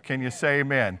people? Can you say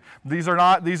amen? These are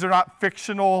not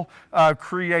fictional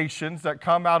creations that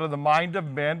come out of the mind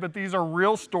of men, but these are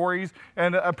real stories.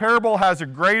 And a parable has a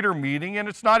greater meaning, and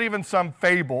it's not even some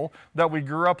fable that we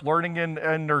grew up learning in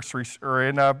nursery or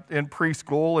in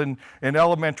preschool and in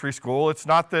elementary school. It's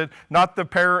not a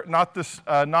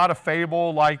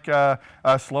fable like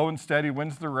Slow and Steady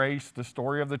Wins the Race, the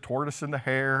story of the tortoise and the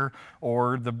hare,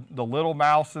 or the little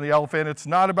mouse and the elephant. It's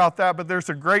not about that, but there's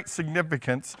a great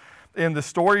significance in the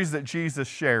stories that Jesus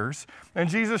shares. And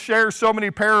Jesus shares so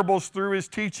many parables through his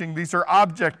teaching. These are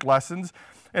object lessons.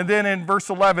 And then in verse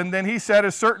 11, then he said,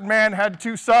 a certain man had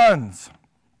 2 sons.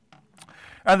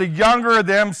 And the younger of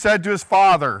them said to his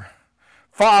father,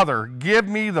 Father, give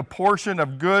me the portion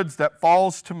of goods that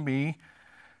falls to me.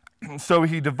 So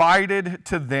he divided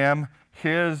to them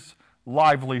his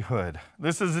livelihood.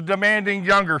 This is a demanding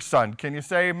younger son. Can you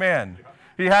say amen?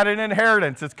 He had an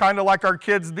inheritance. It's kind of like our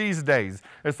kids these days.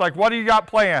 It's like, what do you got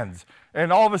plans?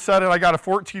 And all of a sudden, I got a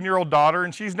 14-year-old daughter,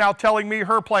 and she's now telling me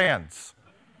her plans.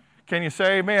 Can you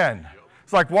say amen?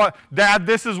 It's like, what, Dad,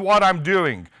 this is what I'm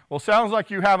doing. Well, sounds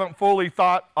like you haven't fully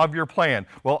thought of your plan.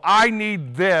 Well, I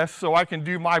need this so I can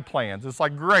do my plans. It's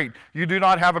like, great, you do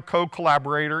not have a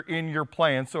co-collaborator in your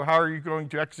plan, so how are you going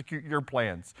to execute your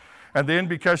plans? And then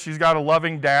because she's got a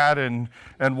loving dad and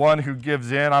one who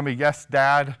gives in, I'm a yes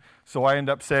dad, so I end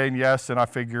up saying yes, and I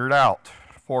figure it out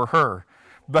for her.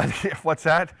 But what's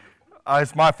that?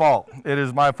 It's my fault. It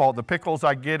is my fault. The pickles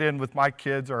I get in with my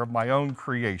kids are of my own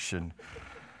creation.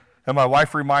 And my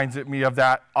wife reminds me of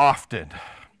that often.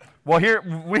 Well, here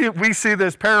we see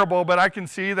this parable, but I can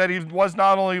see that he was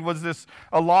not only was this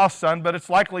a lost son, but it's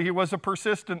likely he was a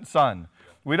persistent son.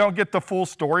 We don't get the full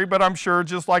story, but I'm sure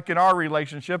just like in our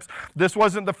relationships, this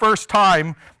wasn't the first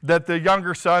time that the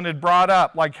younger son had brought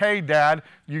up, like, hey, Dad,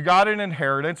 you got an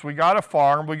inheritance, we got a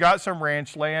farm, we got some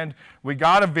ranch land, we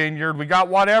got a vineyard, we got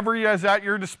whatever is at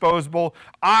your disposal.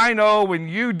 I know when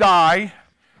you die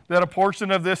that a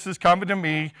portion of this is coming to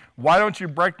me. Why don't you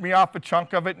break me off a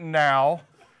chunk of it now?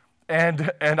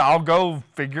 And I'll go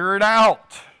figure it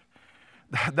out.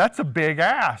 That's a big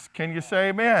ask. Can you say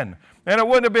amen? And it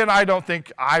wouldn't have been, I don't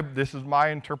think, this is my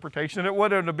interpretation, it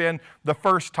wouldn't have been the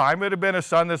first time. It would have been a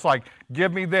son that's like,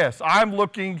 give me this.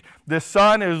 This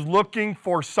son is looking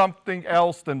for something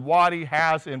else than what he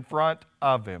has in front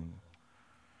of him.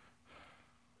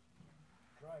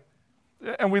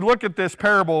 And we look at this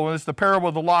parable, and it's the parable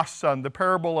of the lost son, the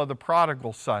parable of the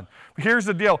prodigal son. But here's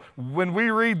the deal. When we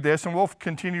read this, and we'll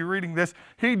continue reading this,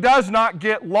 he does not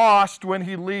get lost when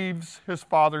he leaves his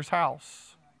father's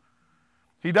house.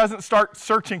 He doesn't start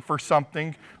searching for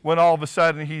something when all of a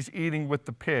sudden he's eating with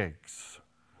the pigs.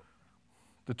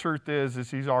 The truth is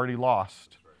he's already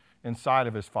lost inside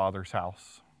of his father's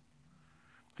house.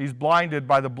 He's blinded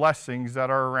by the blessings that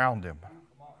are around him.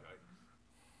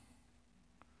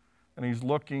 And he's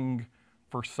looking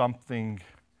for something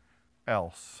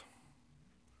else.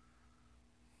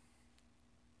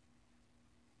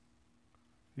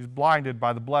 He's blinded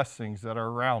by the blessings that are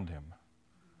around him.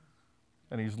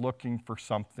 And he's looking for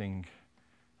something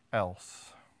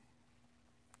else.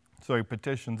 So he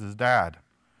petitions his dad.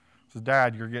 He says,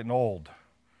 Dad, you're getting old.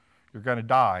 You're going to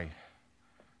die.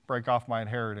 Break off my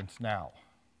inheritance now.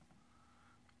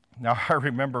 Now, I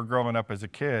remember growing up as a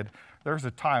kid, there was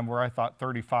a time where I thought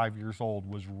 35 years old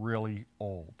was really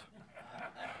old.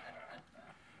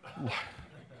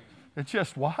 It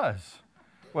just was.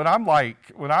 When I'm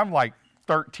like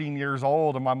 13 years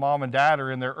old and my mom and dad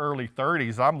are in their early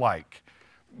 30s, I'm like,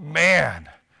 man,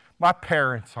 my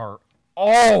parents are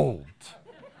old.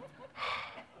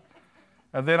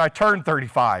 And then I turned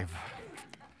 35,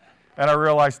 and I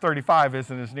realized 35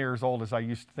 isn't as near as old as I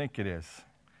used to think it is.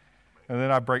 And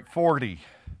then I break 40.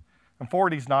 And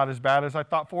 40 is not as bad as I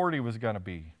thought 40 was going to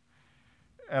be.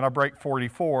 And I break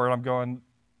 44, and I'm going,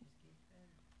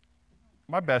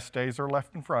 my best days are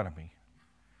left in front of me.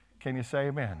 Can you say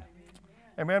amen?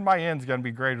 Amen, my end's going to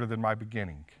be greater than my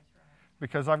beginning.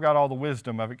 Because I've got all the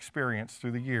wisdom I've experienced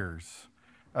through the years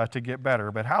to get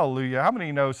better. But hallelujah, how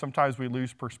many know sometimes we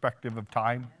lose perspective of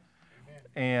time?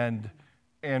 And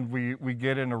we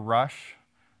get in a rush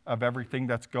of everything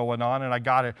that's going on, and I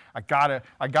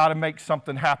gotta make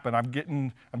something happen. I'm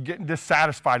getting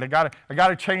dissatisfied. I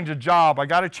gotta change a job. I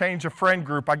gotta change a friend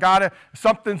group.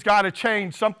 Something's gotta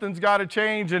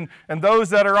change. And those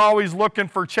that are always looking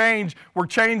for change, we're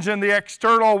changing the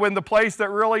external when the place that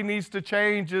really needs to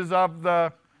change is of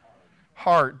the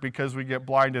heart, because we get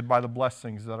blinded by the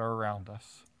blessings that are around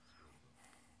us.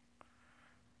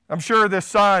 I'm sure this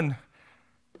son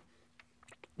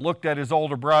looked at his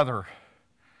older brother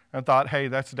and thought, hey,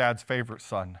 that's Dad's favorite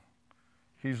son.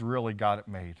 He's really got it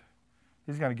made.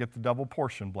 He's going to get the double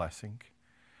portion blessing.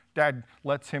 Dad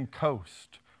lets him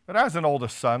coast. But as an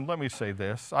oldest son, let me say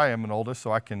this. I am an oldest,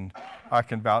 so I can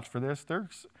vouch for this.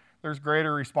 There's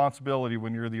greater responsibility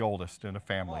when you're the oldest in a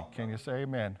family. Can you say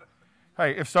amen?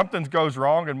 Hey, if something goes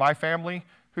wrong in my family,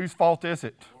 whose fault is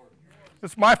it?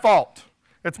 It's my fault.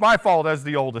 It's my fault as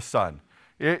the oldest son.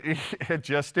 It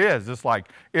just is. It's like,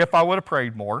 if I would have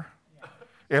prayed more,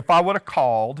 if I would have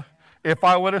called, if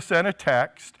I would have sent a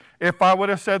text, if I would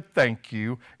have said thank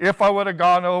you, if I would have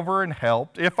gone over and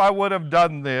helped, if I would have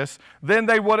done this, then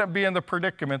they wouldn't be in the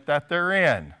predicament that they're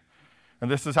in. And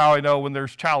this is how I know when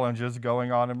there's challenges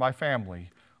going on in my family.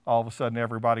 All of a sudden,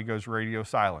 everybody goes radio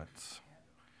silence,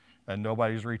 and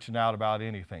nobody's reaching out about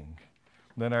anything.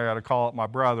 Then I got to call up my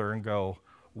brother and go,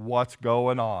 what's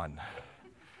going on?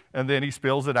 And then he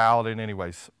spills it out, and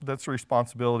anyways, that's the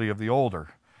responsibility of the older.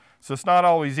 So it's not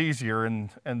always easier,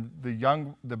 and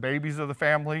the babies of the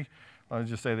family, let me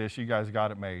just say this, you guys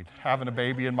got it made. Having a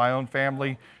baby in my own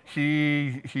family,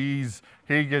 he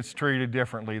gets treated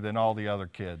differently than all the other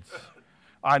kids.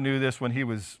 I knew this when he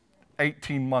was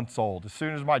 18 months old. As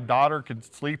soon as my daughter could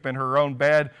sleep in her own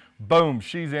bed, boom,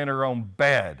 she's in her own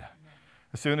bed.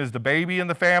 As soon as the baby in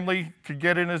the family could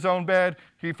get in his own bed,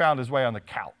 he found his way on the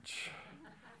couch.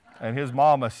 And his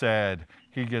mama said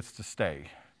he gets to stay.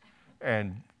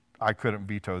 And I couldn't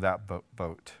veto that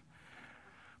vote.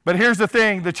 But here's the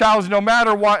thing, the challenge, no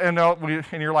matter what, and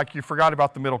you're like, you forgot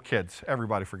about the middle kids.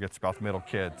 Everybody forgets about the middle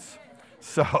kids.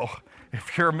 So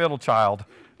if you're a middle child,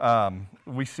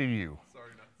 we see you.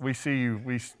 We see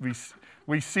you.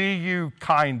 We see you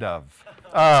kind of.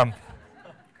 I'm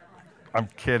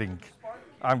kidding.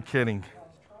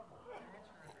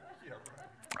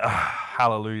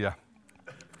 Hallelujah.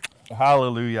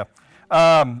 Hallelujah.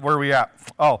 Where are we at?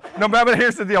 Oh, but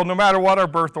here's the deal. No matter what our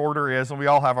birth order is, and we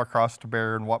all have our cross to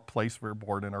bear and what place we're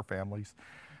born in our families,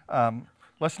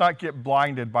 let's not get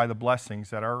blinded by the blessings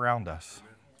that are around us.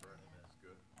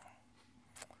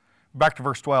 Back to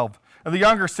verse 12. And the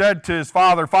younger said to his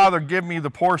father, Father, give me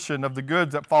the portion of the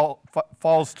goods that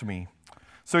falls to me.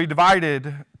 So he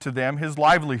divided to them his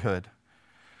livelihood.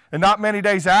 And not many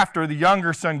days after, the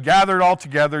younger son gathered all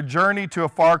together, journeyed to a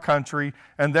far country,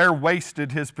 and there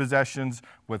wasted his possessions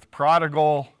with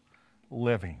prodigal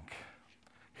living.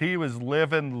 He was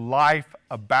living life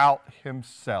about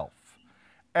himself.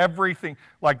 Everything,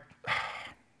 like,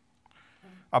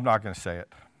 I'm not going to say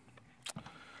it.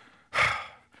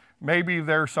 Maybe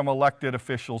there's some elected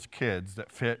officials' kids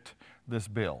that fit this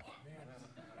bill.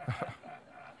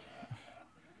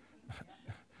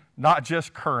 Not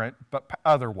just current, but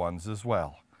other ones as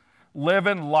well.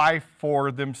 Living life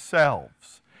for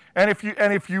themselves. And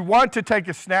if you want to take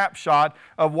a snapshot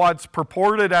of what's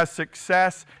purported as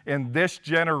success in this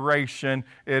generation,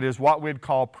 it is what we'd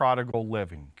call prodigal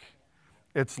living.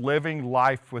 It's living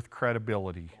life with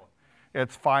credibility.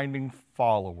 It's finding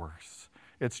followers.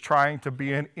 It's trying to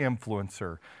be an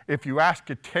influencer. If you ask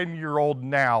a 10-year-old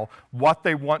now what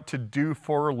they want to do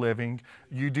for a living,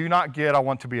 you do not get, I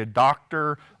want to be a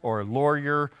doctor or a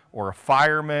lawyer or a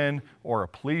fireman or a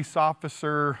police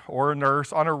officer or a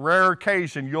nurse. On a rare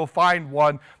occasion, you'll find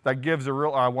one that gives a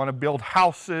real, I want to build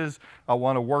houses, I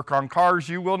want to work on cars.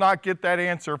 You will not get that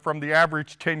answer from the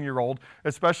average 10-year-old,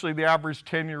 especially the average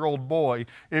 10-year-old boy.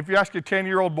 If you ask a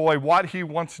 10-year-old boy what he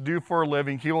wants to do for a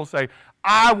living, he will say,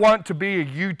 I want to be a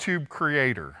YouTube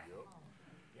creator.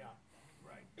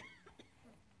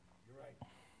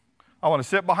 I want to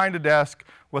sit behind a desk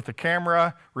with a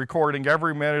camera recording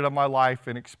every minute of my life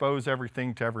and expose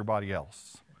everything to everybody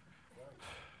else.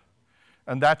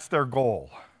 And that's their goal.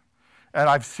 And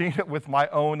I've seen it with my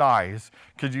own eyes,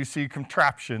 because you see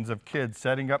contraptions of kids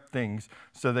setting up things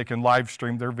so they can live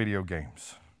stream their video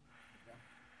games.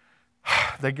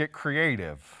 They get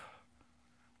creative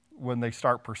when they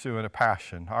start pursuing a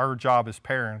passion. Our job as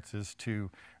parents is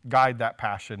to guide that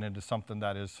passion into something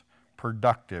that is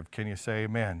productive. Can you say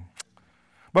amen?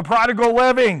 But prodigal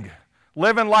living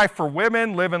life for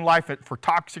women, living life for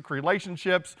toxic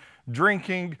relationships,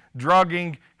 drinking,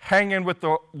 drugging, hanging with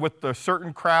the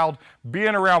certain crowd,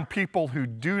 being around people who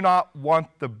do not want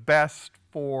the best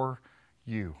for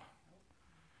you.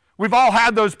 We've all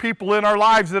had those people in our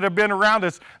lives that have been around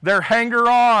us. They're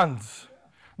hanger-ons.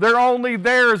 They're only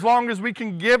there as long as we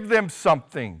can give them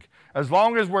something. As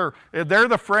long as they're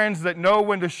the friends that know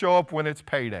when to show up when it's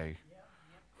payday.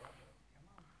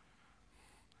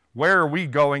 Where are we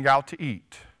going out to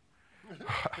eat?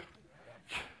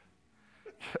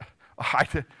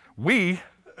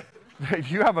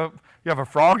 You have a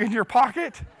frog in your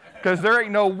pocket? Because there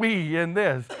ain't no we in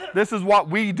this. This is what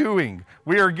we doing.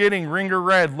 We are getting Ringer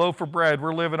Red loaf of bread.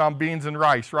 We're living on beans and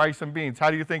rice and beans.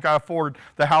 How do you think I afford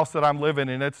the house that I'm living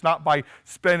in? It's not by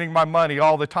spending my money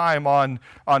all the time on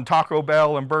Taco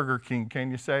Bell and Burger King.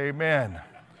 Can you say amen?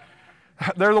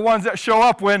 They're the ones that show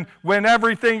up when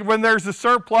there's a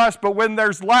surplus, but when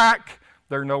there's lack,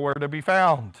 they're nowhere to be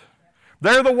found.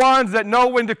 They're the ones that know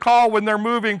when to call when they're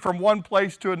moving from one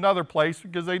place to another place,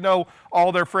 because they know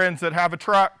all their friends that have a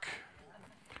truck.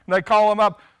 And they call them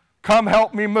up, come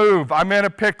help me move. I'm in a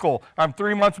pickle. I'm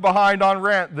 3 months behind on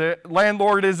rent. The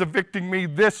landlord is evicting me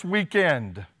this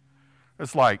weekend.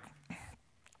 It's like,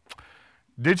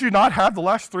 did you not have the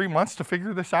last 3 months to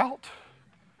figure this out?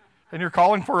 And you're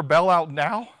calling for a bailout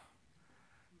now?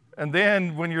 And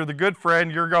then when you're the good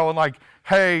friend, you're going like,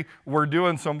 hey, we're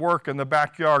doing some work in the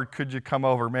backyard. Could you come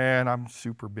over? Man, I'm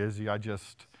super busy. I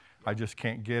just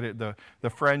can't get it. The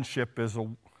friendship is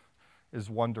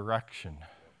one direction.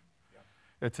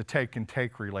 It's a take and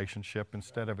take relationship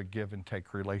instead of a give and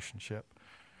take relationship.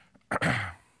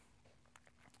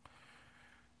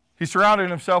 He surrounded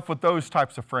himself with those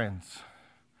types of friends.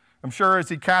 I'm sure as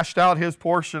he cashed out his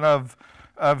portion of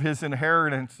his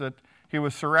inheritance that he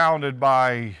was surrounded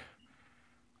by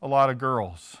a lot of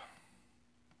girls,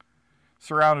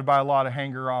 surrounded by a lot of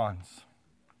hanger-ons.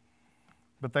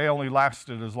 But they only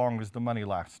lasted as long as the money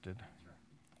lasted.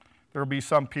 There will be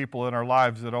some people in our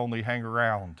lives that only hang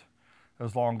around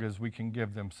as long as we can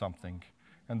give them something,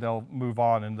 and they'll move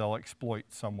on and they'll exploit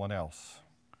someone else.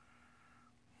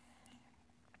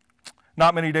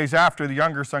 Not many days after, the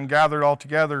younger son gathered all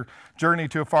together,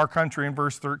 journeyed to a far country. In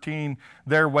verse 13,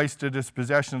 there wasted his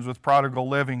possessions with prodigal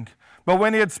living. But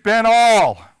when he had spent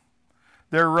all,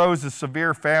 there arose a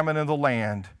severe famine in the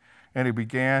land, and he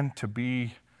began to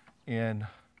be in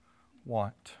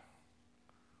want.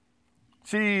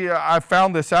 See, I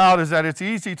found this out is that it's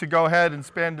easy to go ahead and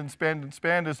spend and spend and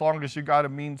spend as long as you got a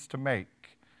means to make.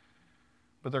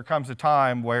 But there comes a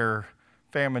time where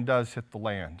famine does hit the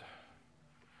land.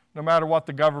 No matter what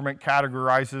the government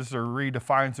categorizes or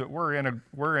redefines it,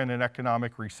 we're in an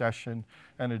economic recession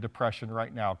and a depression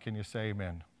right now. Can you say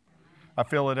amen? I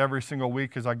feel it every single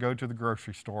week as I go to the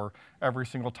grocery store, every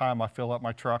single time I fill up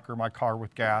my truck or my car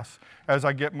with gas, as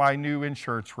I get my new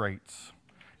insurance rates,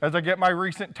 as I get my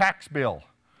recent tax bill.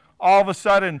 All of a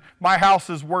sudden, my house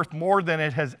is worth more than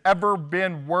it has ever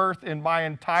been worth in my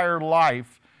entire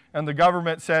life. And the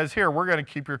government says, here,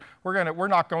 we're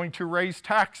not going to raise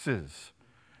taxes.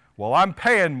 Well, I'm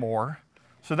paying more,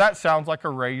 So that sounds like a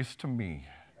raise to me.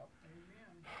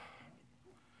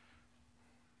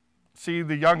 See,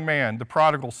 the young man, the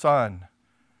prodigal son,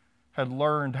 had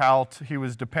learned how he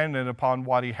was dependent upon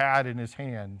what he had in his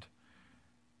hand,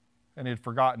 and he had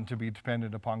forgotten to be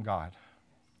dependent upon God.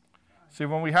 See,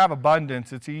 when we have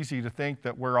abundance, it's easy to think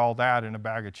that we're all that in a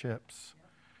bag of chips,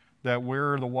 that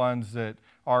we're the ones that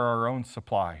are our own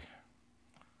supply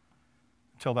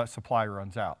until that supply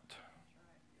runs out.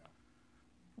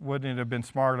 Wouldn't it have been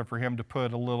smarter for him to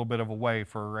put a little bit of away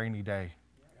for a rainy day?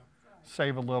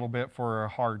 Save a little bit for a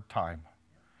hard time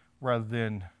rather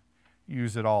than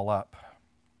use it all up.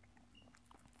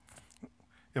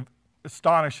 It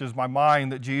astonishes my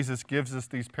mind that Jesus gives us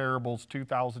these parables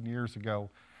 2,000 years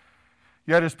ago.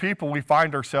 Yet as people, we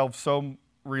find ourselves so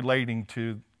relating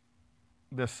to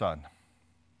this son.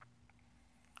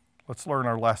 Let's learn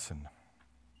our lesson.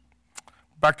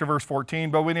 Back to verse 14.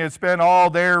 But when he had spent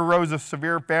all, there arose a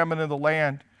severe famine in the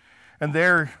land, and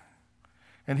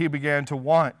he began to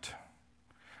want.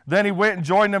 Then he went and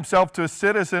joined himself to a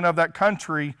citizen of that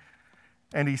country,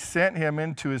 and he sent him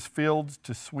into his fields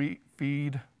to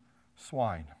feed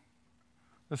swine.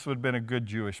 This would have been a good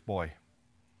Jewish boy.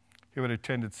 He would have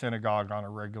attended synagogue on a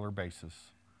regular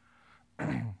basis.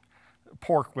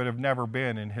 Pork would have never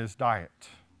been in his diet,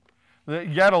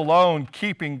 yet alone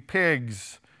keeping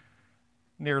pigs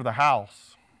near the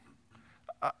house.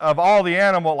 Of all the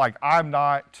animal, like I'm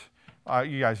not,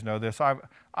 you guys know this,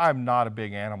 I'm not a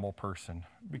big animal person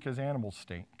because animals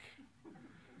stink.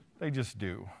 They just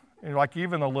do. And like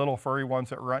even the little furry ones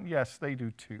that run, yes, they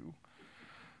do too.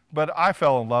 But I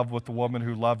fell in love with the woman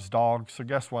who loves dogs, so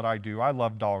guess what I do? I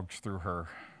love dogs through her.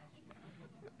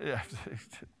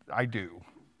 I do.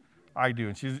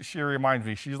 And she reminds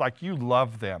me, she's like, you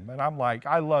love them. And I'm like,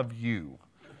 I love you.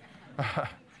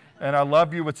 And I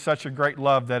love you with such a great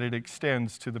love that it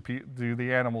extends to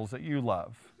the animals that you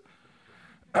love.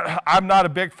 I'm not a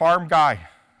big farm guy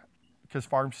because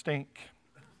farms stink.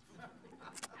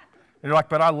 And you're like,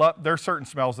 but there's certain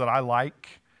smells that I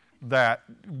like that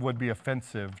would be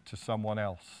offensive to someone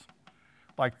else.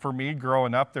 Like for me,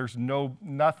 growing up, there's no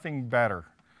better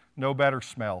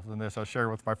smell than this. I shared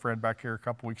with my friend back here a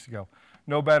couple weeks ago.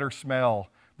 No better smell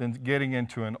than getting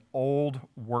into an old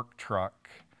work truck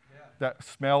that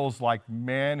smells like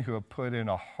men who have put in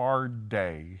a hard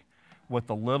day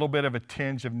with a little bit of a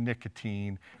tinge of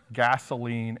nicotine,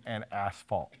 gasoline, and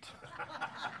asphalt.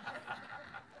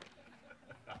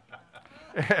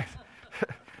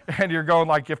 And you're going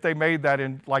like, if they made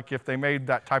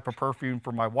that type of perfume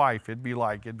for my wife, it'd be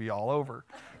all over.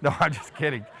 No, I'm just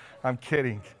kidding. I'm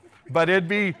kidding. But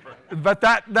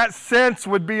that sense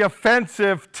would be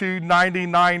offensive to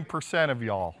 99% of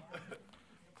y'all.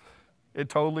 It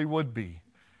totally would be.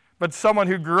 But someone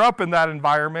who grew up in that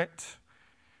environment,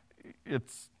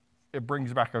 it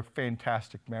brings back a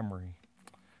fantastic memory.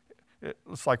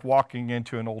 It's like walking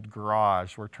into an old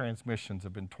garage where transmissions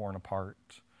have been torn apart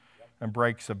and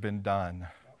brakes have been done.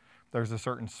 There's a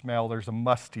certain smell, there's a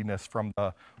mustiness from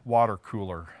the water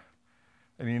cooler.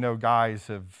 And you know, guys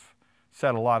have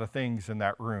said a lot of things in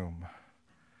that room.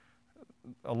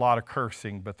 A lot of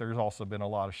cursing, but there's also been a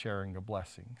lot of sharing of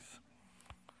blessings.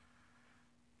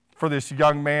 For this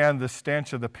young man, the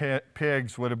stench of the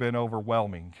pigs would have been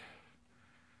overwhelming.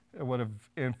 It would have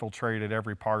infiltrated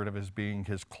every part of his being,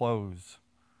 his clothes.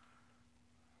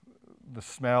 The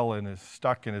smell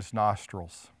stuck in his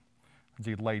nostrils as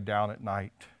he laid down at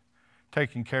night,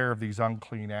 taking care of these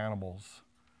unclean animals.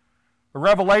 A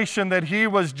revelation that he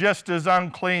was just as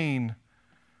unclean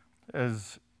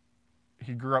as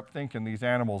he grew up thinking these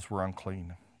animals were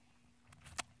unclean.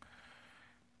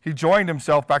 He joined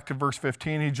himself, back to verse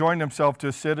 15, he joined himself to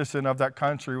a citizen of that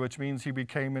country, which means he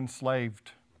became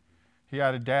enslaved. He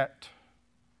had a debt.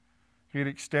 He had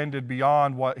extended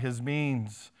beyond what his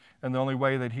means, and the only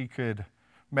way that he could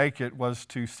make it was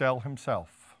to sell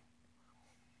himself.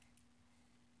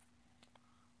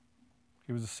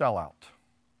 He was a sellout.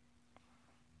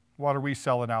 What are we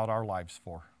selling out our lives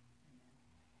for?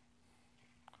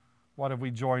 What have we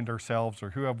joined ourselves,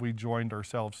 or who have we joined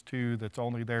ourselves to that's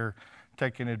only there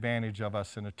taking advantage of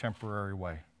us in a temporary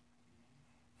way?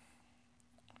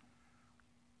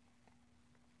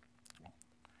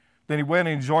 Then he went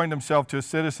and joined himself to a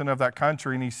citizen of that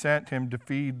country, and he sent him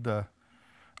to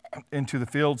into the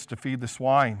fields to feed the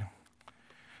swine.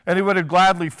 And he would have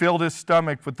gladly filled his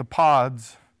stomach with the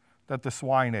pods that the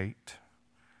swine ate,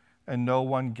 and no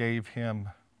one gave him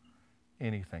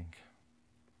anything.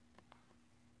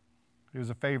 He was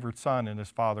a favored son in his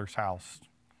father's house,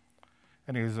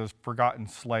 and he was a forgotten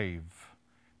slave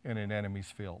in an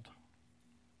enemy's field.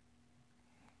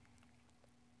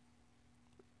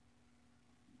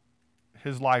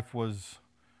 his life was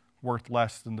worth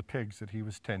less than the pigs that he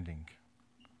was tending,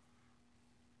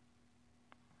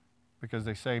 because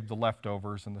they saved the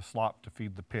leftovers and the slop to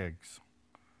feed the pigs.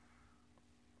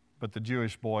 But the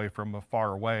Jewish boy from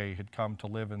far away had come to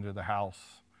live into the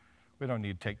house. We don't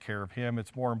need to take care of him.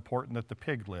 It's more important that the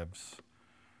pig lives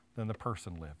than the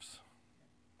person lives.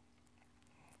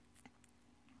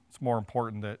 It's more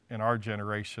important that in our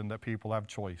generation that people have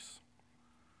choice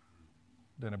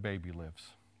than a baby lives.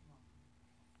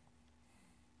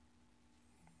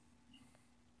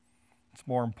 It's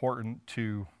more important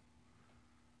to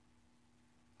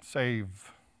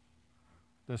save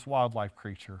this wildlife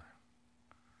creature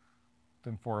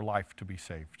than for a life to be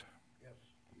saved. Yes.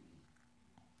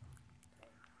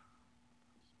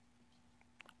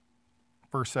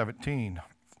 Verse 17.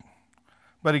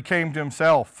 But he came to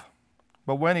himself.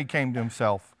 But when he came to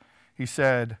himself, he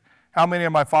said, how many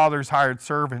of my father's hired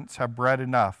servants have bread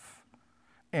enough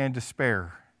and to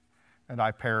spare, and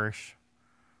I perish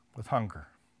with hunger?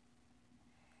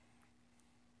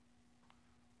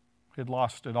 He had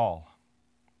lost it all.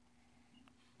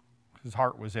 His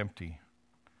heart was empty.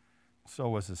 So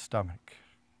was his stomach.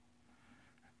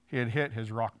 He had hit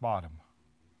his rock bottom.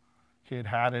 He had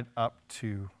had it up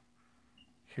to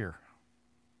here.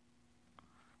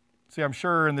 See, I'm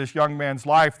sure in this young man's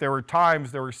life there were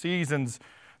times, there were seasons,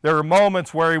 there were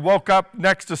moments where he woke up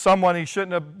next to someone he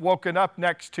shouldn't have woken up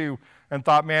next to and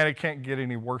thought, man, it can't get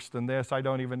any worse than this. I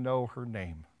don't even know her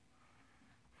name.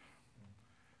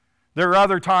 There are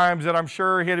other times that I'm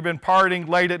sure he had been partying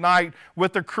late at night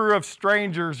with a crew of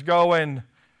strangers going,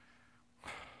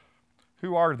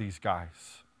 who are these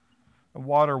guys? And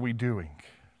what are we doing?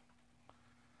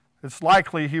 It's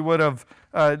likely he would have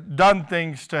done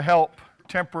things to help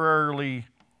temporarily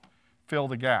fill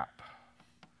the gap.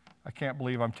 I can't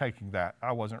believe I'm taking that.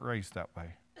 I wasn't raised that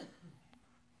way.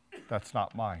 That's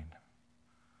not mine.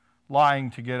 Lying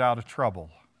to get out of trouble.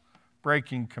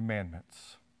 Breaking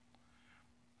commandments.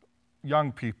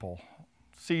 Young people,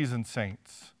 seasoned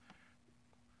saints,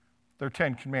 they're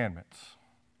 10 commandments.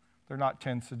 They're not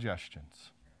 10 suggestions.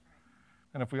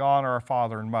 And if we honor our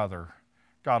father and mother,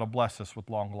 God will bless us with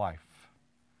long life.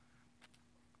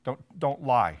 Don't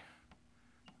lie.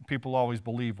 People always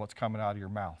believe what's coming out of your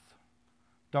mouth.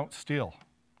 Don't steal.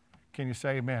 Can you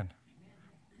say amen?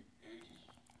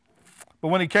 But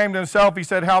when he came to himself, he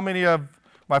said, how many of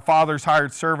my father's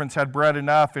hired servants had bread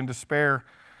enough and to spare,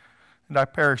 and I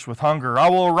perish with hunger? I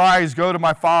will arise, go to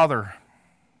my father,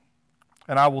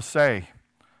 and I will say,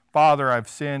 Father, I've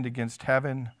sinned against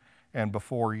heaven and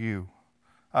before you.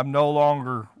 I'm no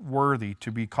longer worthy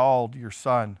to be called your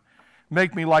son.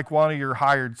 Make me like one of your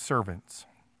hired servants.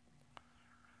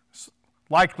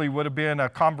 Likely would have been a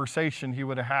conversation he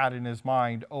would have had in his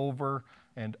mind over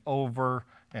and over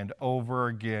and over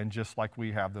again, just like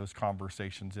we have those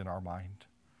conversations in our mind.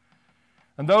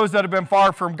 And those that have been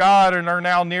far from God and are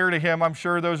now near to him, I'm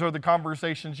sure those are the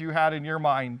conversations you had in your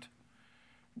mind.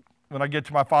 When I get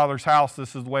to my Father's house,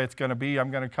 this is the way it's going to be.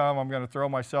 I'm going to come. I'm going to throw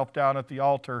myself down at the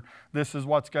altar. This is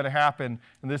what's going to happen.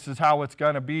 And this is how it's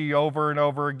going to be over and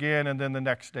over again. And then the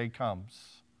next day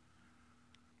comes.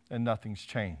 And nothing's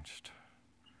changed.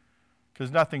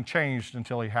 Because nothing changed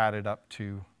until he had it up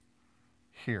to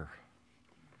here.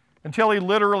 Until he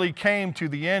literally came to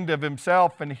the end of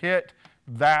himself and hit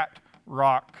that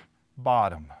rock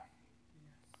bottom.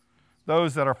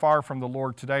 Those that are far from the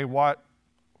Lord today,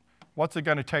 what's it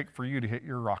going to take for you to hit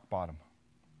your rock bottom?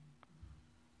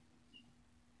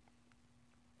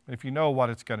 If you know what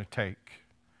it's going to take,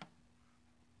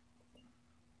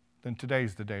 then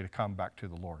today's the day to come back to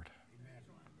the Lord.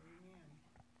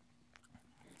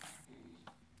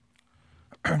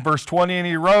 Verse 20, and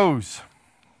he rose,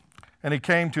 and he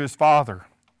came to his father.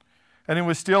 And he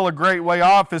was still a great way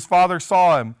off. His father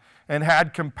saw him and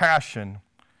had compassion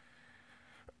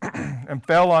and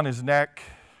fell on his neck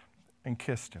and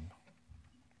kissed him.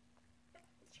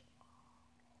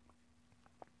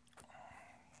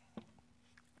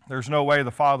 There's no way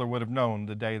the father would have known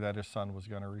the day that his son was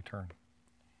going to return.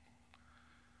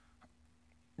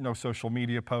 No social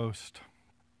media post,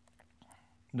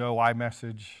 no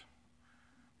iMessage,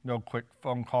 no quick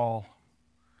phone call,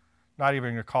 not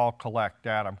even a call collect,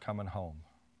 Dad, I'm coming home.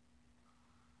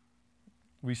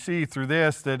 We see through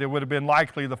this that it would have been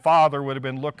likely the father would have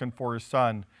been looking for his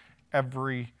son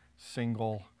every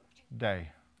single day.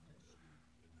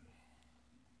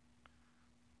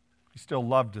 He still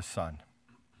loved his son.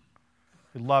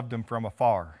 He loved him from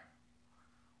afar.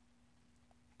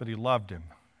 But he loved him,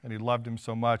 and he loved him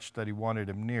so much that he wanted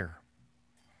him near.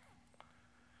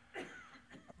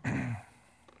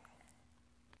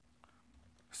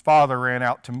 His father ran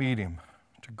out to meet him,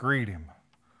 to greet him.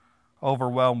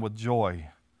 overwhelmed with joy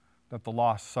that the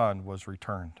lost son was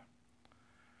returned.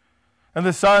 And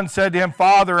the son said to him,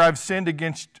 Father, I've sinned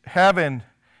against heaven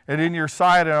and in your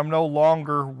sight, and I'm no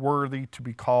longer worthy to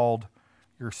be called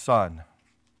your son.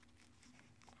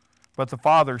 But the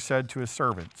father said to his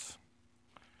servants,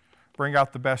 bring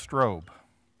out the best robe,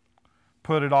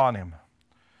 put it on him,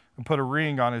 and put a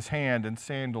ring on his hand and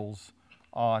sandals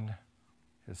on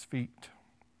his feet.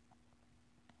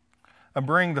 And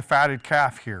bring the fatted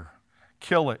calf here,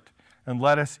 kill it, and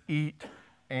let us eat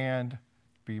and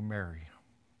be merry.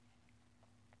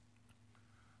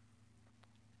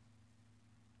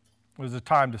 It was a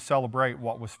time to celebrate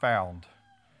what was found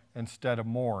instead of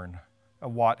mourn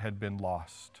of what had been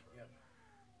lost.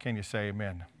 Can you say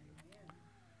amen?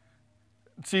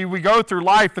 See, we go through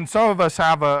life, and some of us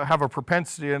have a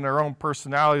propensity in our own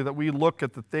personality that we look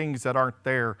at the things that aren't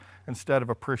there instead of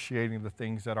appreciating the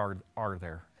things that are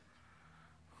there.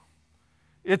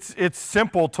 It's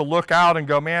simple to look out and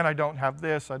go, man, I don't have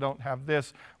this, I don't have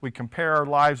this. We compare our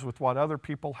lives with what other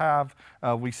people have.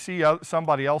 We see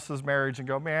somebody else's marriage and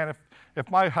go, man, if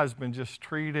my husband just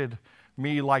treated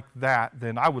me like that,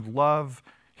 then I would love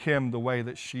him the way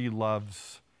that she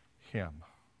loves him.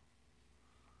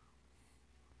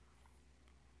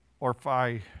 Or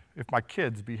if my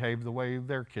kids behaved the way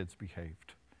their kids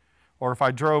behaved. Or if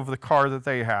I drove the car that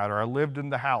they had, or I lived in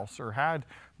the house, or had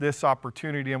this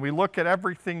opportunity. And we look at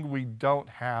everything we don't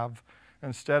have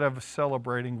instead of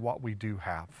celebrating what we do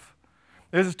have.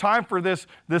 This is time for this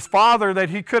father that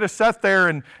he could have sat there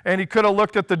and he could have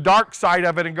looked at the dark side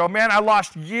of it and go, man, I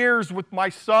lost years with my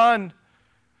son.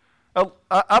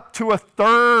 Up to a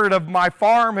third of my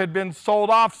farm had been sold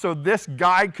off so this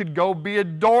guy could go be a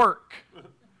dork.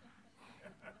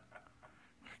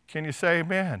 Can you say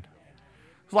amen?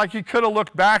 It's like he could have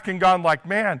looked back and gone like,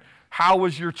 man, how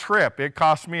was your trip? It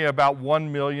cost me about $1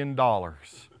 million.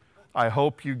 I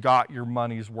hope you got your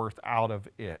money's worth out of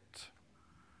it.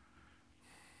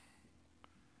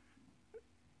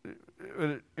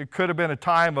 It could have been a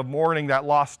time of mourning that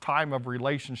lost time of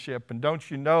relationship. And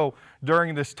don't you know,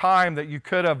 during this time that you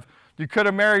could have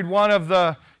married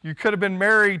you could have been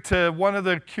married to one of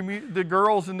the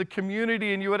girls in the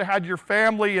community, and you would have had your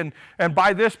family, and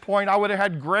by this point I would have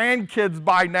had grandkids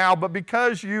by now, but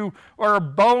because you are a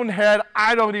bonehead,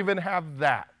 I don't even have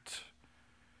that.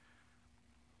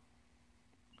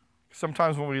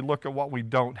 Sometimes when we look at what we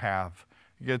don't have,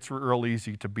 it gets real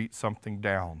easy to beat something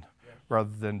down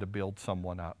rather than to build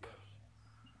someone up.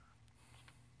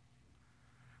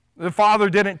 The father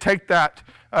didn't take that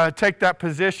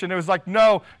position. It was like,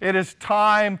 no, it is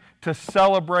time to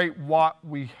celebrate what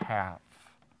we have.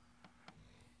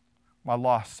 My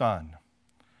lost son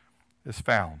is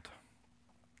found.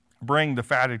 Bring the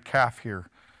fatted calf here.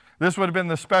 This would have been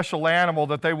the special animal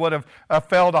that they would have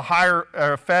fed a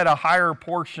higher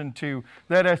portion to,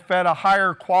 that had fed a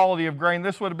higher quality of grain.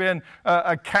 This would have been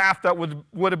a calf that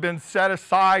would have been set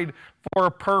aside for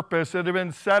a purpose. It would have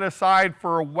been set aside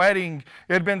for a wedding.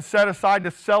 It had been set aside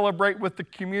to celebrate with the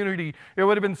community. It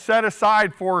would have been set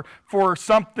aside for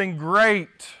something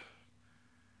great.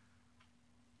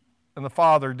 And the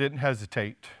father didn't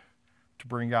hesitate to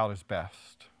bring out his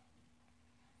best.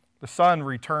 The son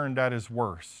returned at his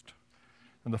worst,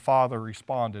 and the father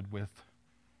responded with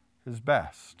his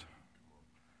best.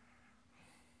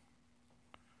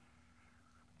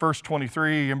 Verse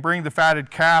 23, and bring the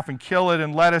fatted calf and kill it,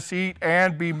 and let us eat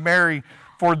and be merry.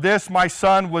 For this my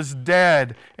son was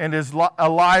dead and is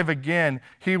alive again.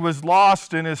 He was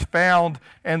lost and is found,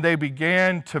 and they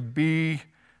began to be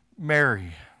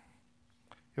merry.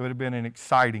 It would have been an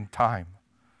exciting time.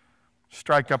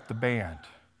 Strike up the band.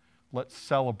 Let's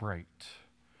celebrate.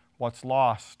 What's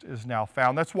lost is now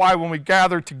found. That's why when we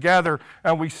gather together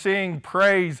and we sing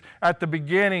praise at the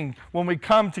beginning, when we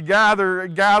come together,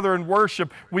 gather and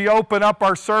worship, we open up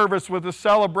our service with a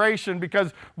celebration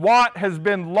because what has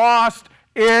been lost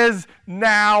is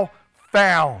now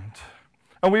found.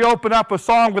 And we open up a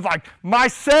song with like, my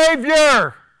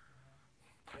Savior,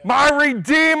 my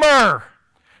Redeemer.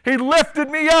 He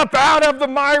lifted me up out of the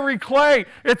miry clay.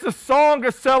 It's a song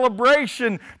of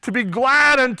celebration, to be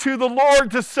glad unto the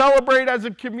Lord, to celebrate as a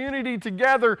community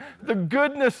together the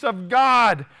goodness of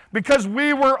God, because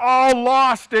we were all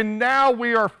lost and now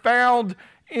we are found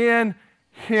in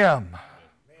Him.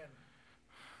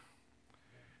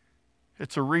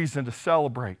 It's a reason to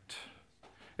celebrate.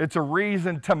 It's a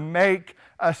reason to make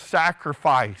a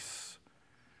sacrifice.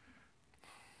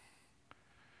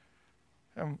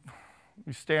 And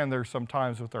we stand there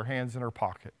sometimes with our hands in our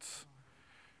pockets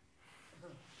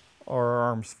or our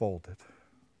arms folded.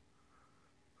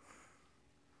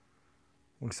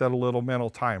 We set a little mental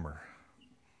timer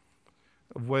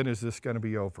of when is this going to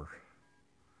be over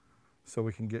so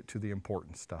we can get to the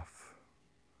important stuff.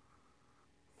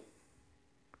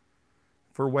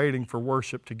 If we're waiting for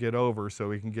worship to get over so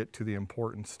we can get to the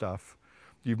important stuff,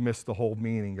 you've missed the whole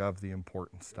meaning of the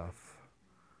important stuff.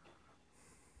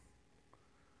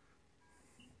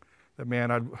 That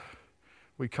man,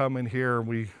 we come in here and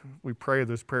we pray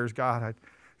those prayers. God, I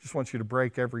just want you to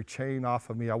break every chain off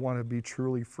of me. I want to be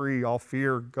truly free, all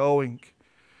fear going.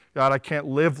 God, I can't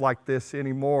live like this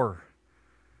anymore.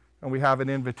 And we have an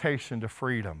invitation to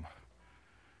freedom.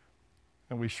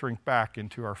 And we shrink back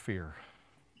into our fear.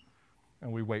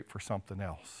 And we wait for something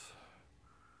else.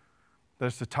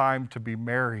 There's a time to be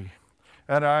merry.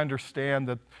 And I understand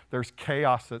that there's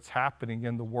chaos that's happening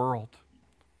in the world.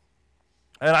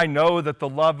 And I know that the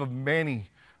love of many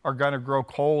are going to grow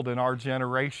cold in our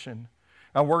generation.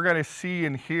 And we're going to see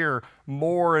and hear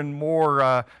more and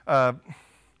more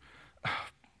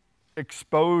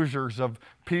exposures of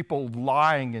people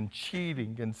lying and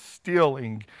cheating and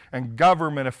stealing, and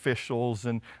government officials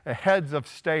and heads of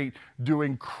state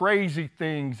doing crazy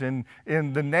things in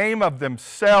the name of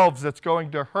themselves that's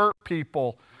going to hurt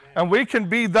people. And we can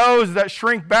be those that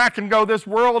shrink back and go, this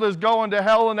world is going to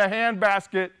hell in a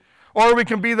handbasket. Or we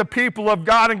can be the people of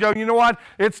God and go, you know what?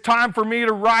 It's time for me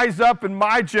to rise up in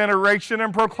my generation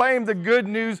and proclaim the good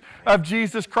news of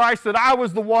Jesus Christ, that I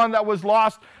was the one that was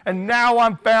lost and now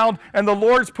I'm found. And the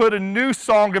Lord's put a new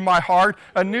song in my heart,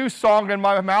 a new song in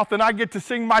my mouth, and I get to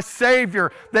sing my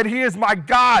Savior, that He is my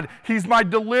God. He's my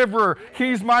deliverer.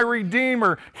 He's my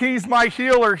redeemer. He's my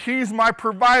healer. He's my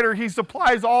provider. He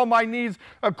supplies all my needs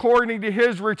according to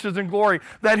His riches and glory.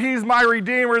 That He's my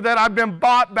redeemer, that I've been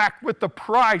bought back with the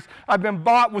price. I've been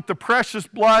bought with the precious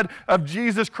blood of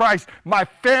Jesus Christ. My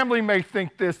family may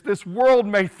think this. This world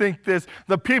may think this.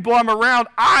 The people I'm around,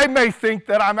 I may think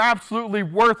that I'm absolutely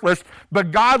worthless. But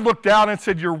God looked down and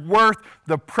said, you're worth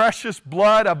the precious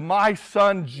blood of my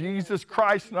Son, Jesus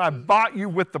Christ. And I bought you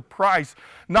with the price.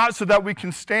 Not so that we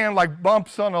can stand like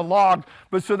bumps on a log,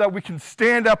 but so that we can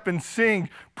stand up and sing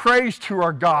praise to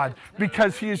our God,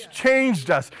 because He has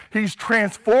changed us. He's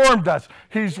transformed us.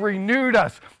 He's renewed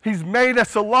us. He's made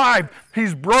us alive.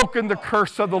 He's broken the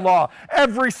curse of the law.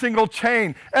 Every single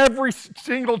chain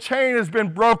has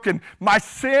been broken. My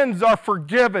sins are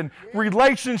forgiven.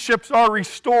 Relationships are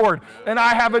restored. And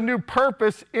I have a new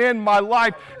purpose in my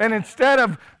life. And instead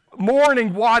of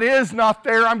mourning what is not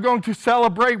there, I'm going to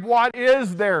celebrate what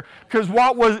is there. Because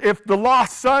if the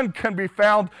lost son can be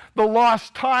found, the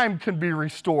lost time can be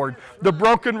restored. The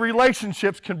broken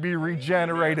relationships can be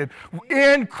regenerated.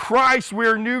 In Christ,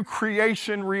 we're new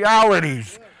creation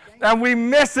realities. And we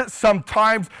miss it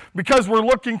sometimes because we're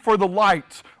looking for the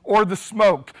lights or the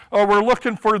smoke, or we're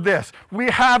looking for this.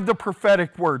 We have the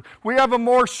prophetic word. We have a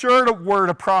more sure word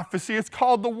of prophecy. It's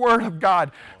called the Word of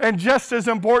God. And just as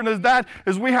important as that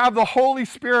is we have the Holy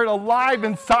Spirit alive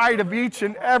inside of each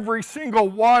and every single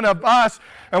one of us.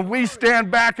 And we stand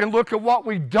back and look at what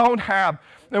we don't have.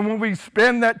 And when we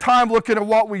spend that time looking at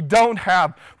what we don't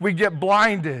have, we get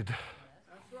blinded.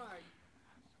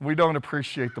 We don't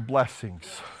appreciate the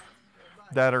blessings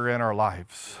that are in our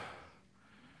lives.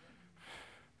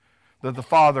 That the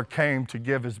Father came to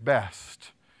give His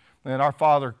best. And our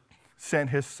Father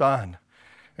sent His Son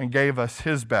and gave us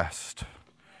His best.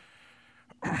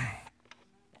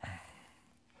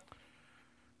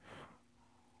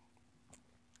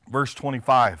 Verse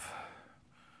 25.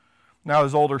 Now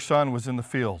his older son was in the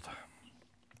field,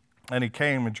 and he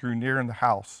came and drew near in the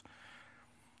house.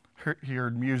 He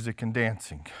heard music and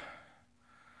dancing.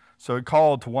 So he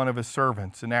called to one of his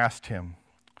servants and asked him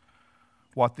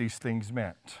what these things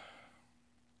meant.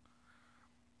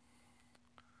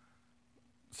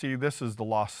 See, this is the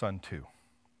lost son too.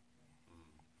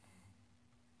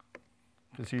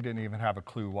 Because he didn't even have a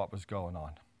clue what was going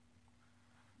on.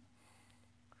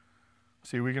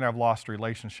 See, we can have lost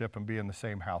relationship and be in the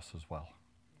same house as well.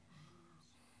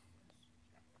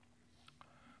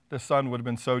 This son would have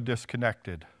been so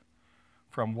disconnected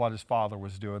from what his father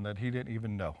was doing that he didn't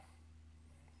even know.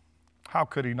 How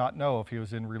could he not know if he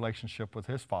was in relationship with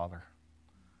his father?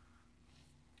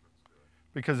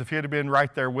 Because if he had been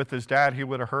right there with his dad, he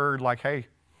would have heard like, hey,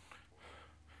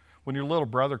 when your little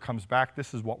brother comes back,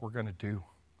 this is what we're going to do.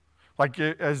 Like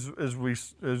as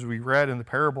we read in the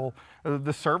parable,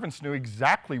 the servants knew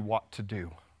exactly what to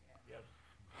do.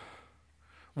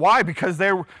 Why? Because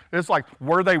it's like,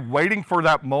 were they waiting for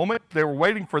that moment? They were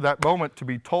waiting for that moment to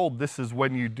be told this is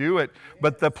when you do it.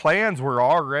 But the plans were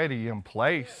already in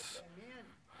place.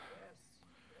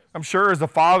 I'm sure as the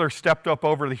father stepped up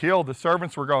over the hill, the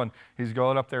servants were going, he's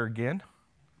going up there again?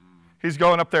 He's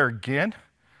going up there again?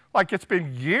 Like it's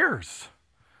been years.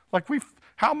 Like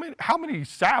How many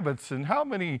Sabbaths and how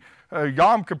many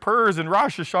Yom Kippurs and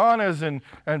Rosh Hashanahs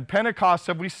and Pentecost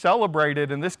have we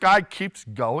celebrated, and this guy keeps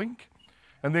going?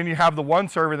 And then you have the one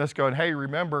servant that's going, hey,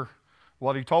 remember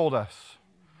what he told us.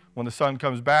 When the son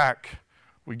comes back,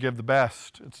 we give the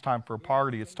best. It's time for a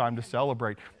party. It's time to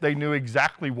celebrate. They knew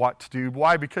exactly what to do.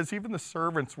 Why? Because even the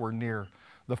servants were near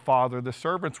the father. The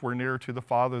servants were nearer to the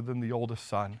father than the oldest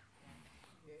son.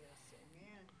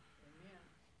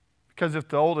 Because if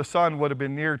the oldest son would have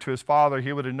been near to his father,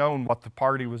 he would have known what the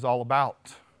party was all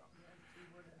about.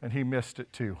 And he missed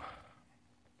it too.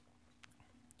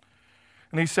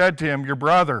 And he said to him, your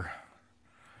brother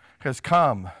has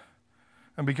come,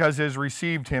 and because he has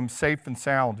received him safe and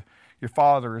sound, your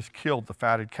father has killed the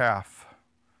fatted calf.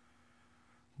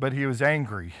 But he was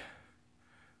angry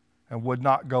and would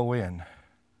not go in.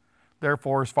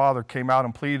 Therefore his father came out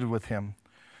and pleaded with him.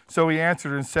 So he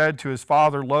answered and said to his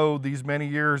father, lo, these many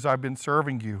years I've been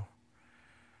serving you.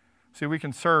 See, we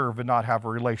can serve and not have a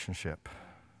relationship.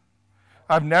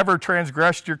 I've never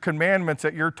transgressed your commandments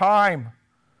at your time.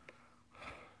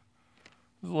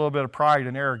 There's a little bit of pride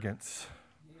and arrogance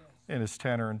in his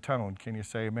tenor and tone. Can you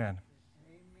say amen?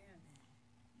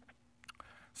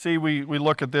 See, we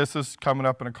look at this. This is coming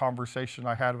up in a conversation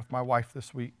I had with my wife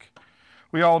this week.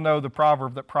 We all know the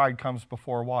proverb that pride comes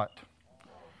before what?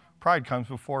 Pride comes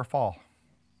before a fall.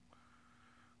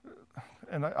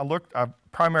 And I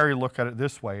primarily look at it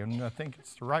this way, and I think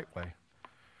it's the right way.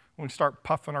 When we start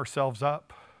puffing ourselves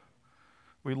up,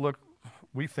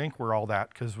 we think we're all that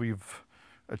because we've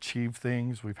achieved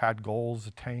things, we've had goals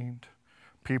attained.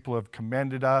 People have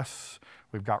commended us.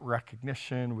 We've got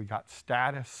recognition. We got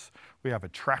status. We have a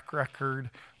track record.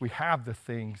 We have the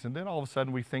things. And then all of a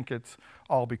sudden we think it's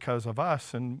all because of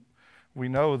us. And we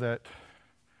know that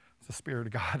it's the Spirit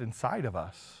of God inside of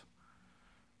us.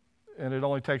 And it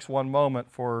only takes one moment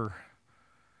for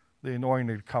the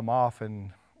anointing to come off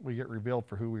and we get revealed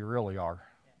for who we really are.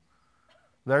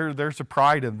 There's a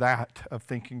pride in that of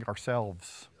thinking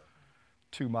ourselves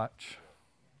too much.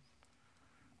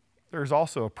 There's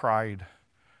also a pride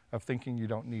of thinking you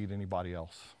don't need anybody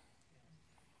else.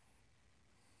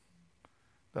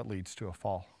 That leads to a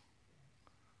fall.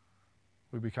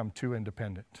 We become too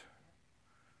independent.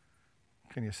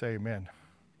 Can you say amen?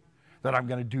 That I'm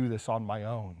going to do this on my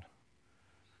own.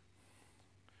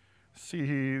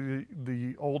 See,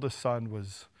 the oldest son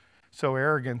was so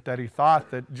arrogant that he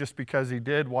thought that just because he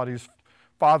did what his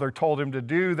father told him to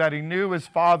do, that he knew his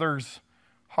father's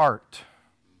heart.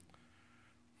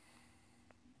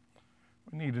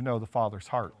 We need to know the Father's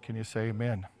heart. Can you say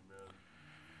amen?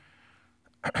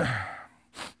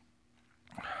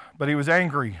 But he was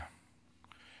angry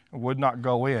and would not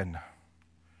go in.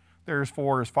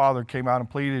 Therefore his father came out and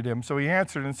pleaded him. So he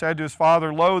answered and said to his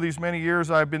father, lo, these many years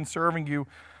I have been serving you.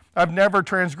 I've never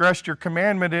transgressed your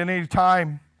commandment at any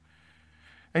time.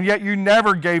 And yet you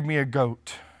never gave me a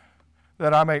goat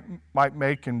that I might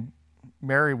make and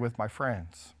marry with my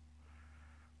friends.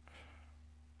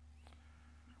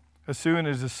 As soon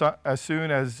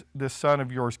as this son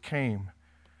of yours came,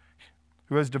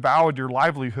 who has devoured your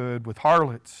livelihood with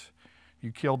harlots,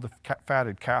 you killed the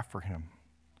fatted calf for him.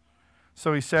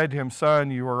 So he said to him,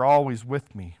 son, you are always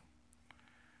with me,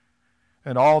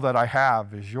 and all that I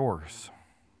have is yours.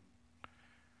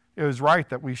 It was right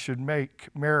that we should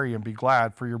make merry and be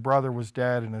glad, for your brother was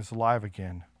dead and is alive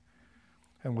again,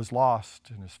 and was lost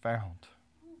and is found.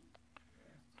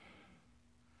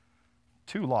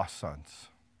 Two lost sons.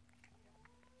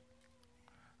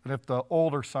 And if the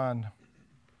older son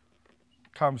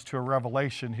comes to a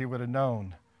revelation, he would have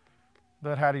known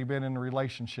that had he been in a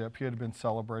relationship, he had been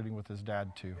celebrating with his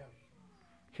dad too.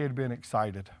 He had been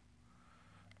excited.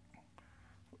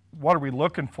 What are we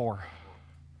looking for?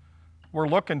 We're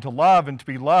looking to love and to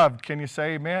be loved. Can you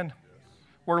say amen? Yes.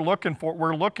 We're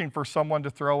looking for someone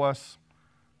to throw us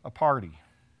a party.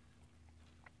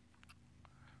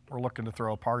 We're looking to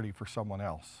throw a party for someone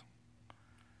else.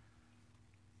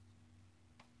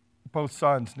 Both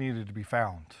sons needed to be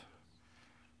found.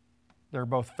 They're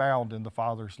both found in the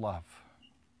Father's love.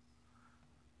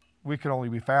 We can only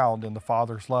be found in the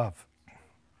Father's love.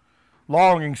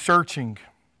 Longing, searching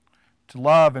to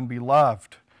love and be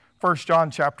loved. 1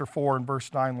 John chapter 4 and verse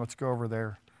 9, let's go over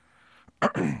there.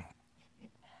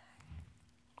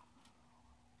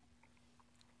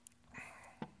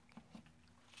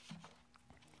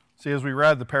 See, as we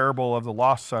read the parable of the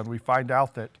lost son, we find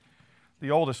out that the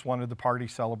oldest wanted the party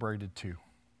celebrated too.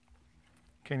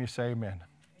 Can you say amen?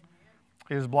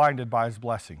 He is blinded by his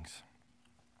blessings.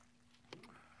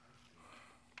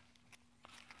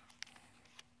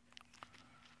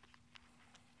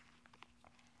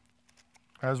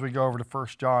 as we go over to 1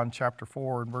 John chapter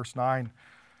 4 and verse 9,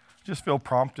 just feel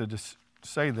prompted to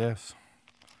say this.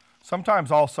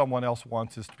 Sometimes all someone else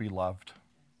wants is to be loved.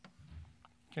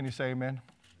 Can you say amen?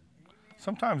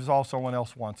 Sometimes all someone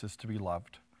else wants is to be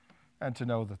loved and to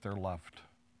know that they're loved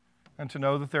and to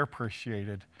know that they're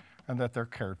appreciated and that they're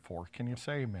cared for. Can you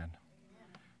say amen?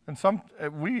 And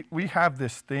we have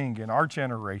this thing in our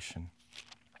generation,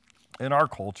 in our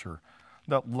culture,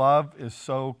 that love is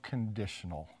so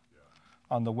conditional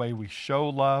on the way we show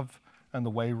love and the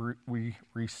way we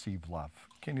receive love.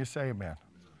 Can you say amen?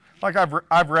 Like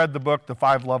I've read the book, The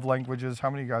 5 Love Languages. How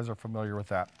many of you guys are familiar with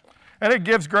that? And it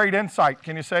gives great insight.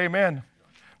 Can you say amen?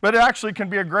 But it actually can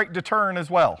be a great deterrent as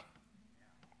well.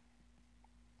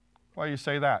 Why do you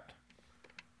say that?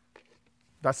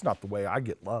 That's not the way I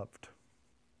get loved.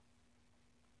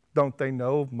 Don't they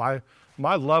know my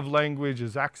love language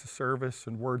is acts of service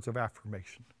and words of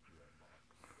affirmation?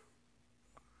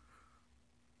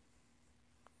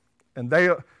 And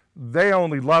they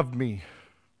only love me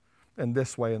in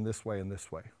this way, and this way, and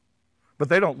this way. But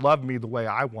they don't love me the way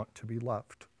I want to be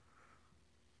loved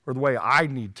or the way I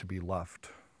need to be loved.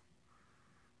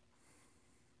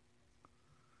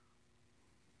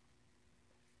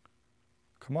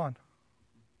 Come on.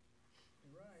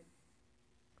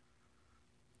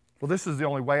 Well, this is the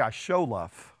only way I show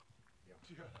love.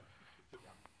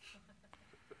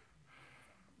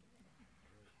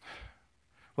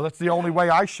 Well, that's the only way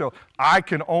I show. I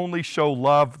can only show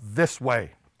love this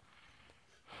way.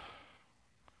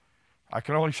 I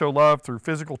can only show love through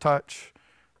physical touch.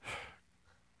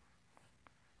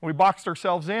 We boxed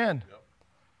ourselves in.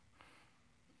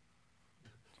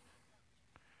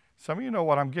 Some of you know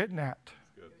what I'm getting at.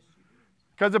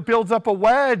 Because it builds up a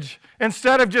wedge.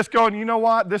 Instead of just going, you know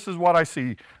what, this is what I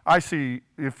see. I see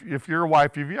if you're a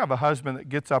wife, if you have a husband that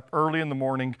gets up early in the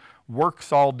morning,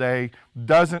 works all day,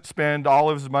 doesn't spend all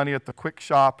of his money at the quick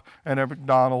shop and at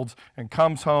McDonald's, and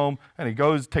comes home and he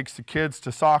goes, takes the kids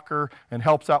to soccer and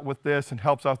helps out with this and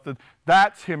helps out with that.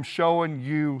 That's him showing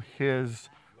you his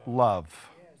love.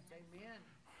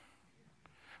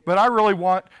 But I really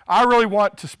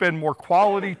want to spend more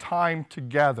quality time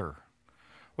together.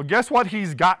 Well, guess what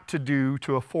he's got to do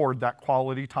to afford that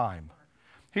quality time?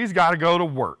 He's got to go to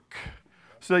work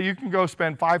so that you can go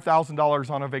spend $5,000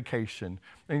 on a vacation.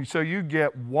 And so you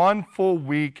get 1 full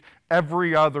week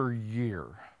every other year.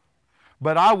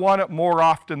 But I want it more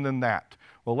often than that.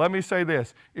 Well, let me say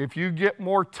this. If you get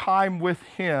more time with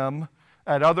him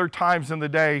at other times in the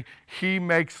day, he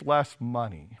makes less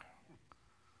money.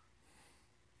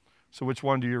 So which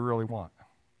one do you really want?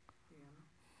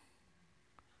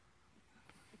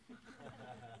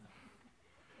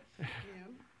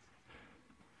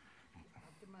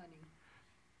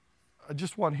 I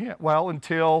just want him. Well,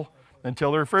 until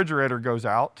the refrigerator goes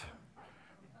out,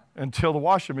 until the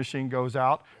washing machine goes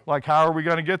out. Like, how are we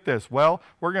going to get this? Well,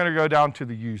 we're going to go down to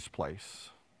the used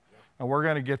place, and we're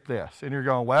going to get this. And you're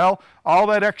going, well, all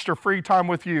that extra free time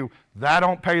with you, that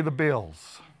don't pay the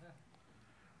bills.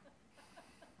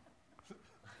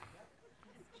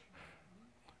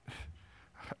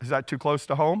 Is that too close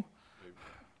to home?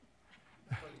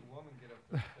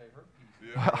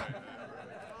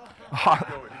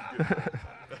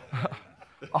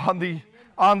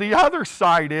 On the other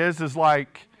side is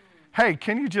like, hey,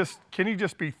 can you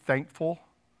just be thankful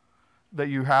that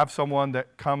you have someone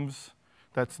that comes,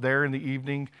 that's there in the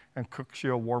evening and cooks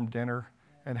you a warm dinner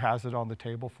and has it on the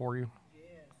table for you? Yes,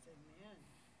 amen.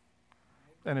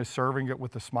 And is serving it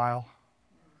with a smile.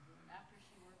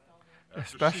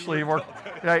 Especially work.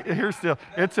 Yeah, here's the.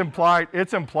 It's implied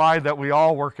that we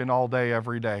all working all day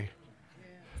every day.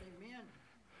 Yes, amen.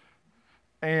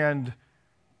 And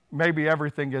maybe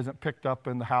everything isn't picked up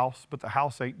in the house, but the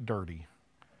house ain't dirty.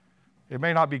 It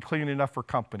may not be clean enough for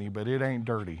company, but it ain't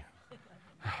dirty.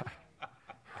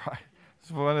 Right?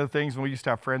 It's one of the things when we used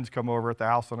to have friends come over at the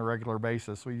house on a regular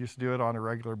basis. We used to do it on a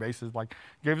regular basis. Like,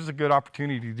 gave us a good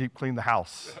opportunity to deep clean the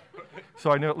house.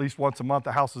 So I knew at least once a month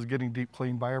the house was getting deep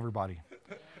cleaned by everybody.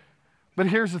 But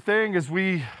here's the thing, is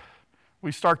we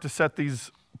start to set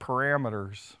these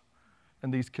parameters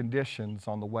and these conditions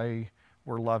on the way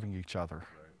we're loving each other.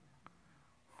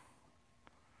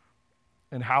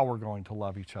 And how we're going to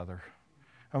love each other.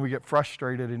 And we get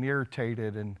frustrated and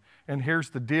irritated. And here's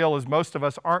the deal, is most of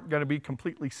us aren't going to be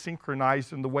completely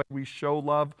synchronized in the way we show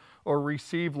love or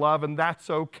receive love, and that's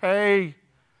okay.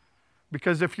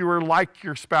 Because if you were like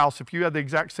your spouse, if you had the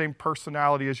exact same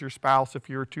personality as your spouse, if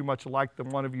you were too much alike, then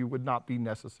one of you would not be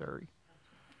necessary.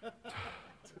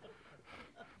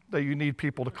 That you need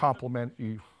people to compliment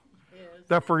you.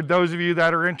 That for those of you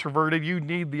that are introverted, you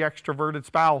need the extroverted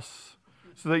spouse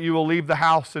so that you will leave the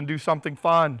house and do something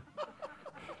fun.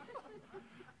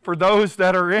 For those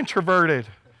that are introverted,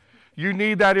 you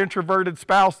need that introverted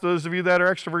spouse. Those of you that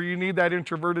are extrovert, you need that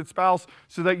introverted spouse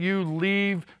so that you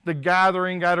leave the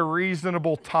gathering at a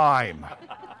reasonable time.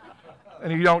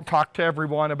 And you don't talk to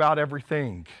everyone about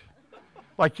everything.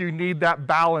 Like you need that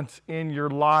balance in your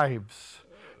lives.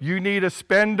 You need a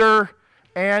spender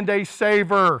and a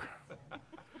saver.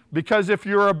 Because if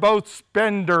you're both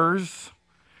spenders,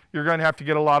 you're going to have to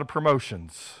get a lot of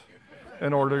promotions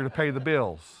in order to pay the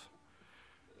bills.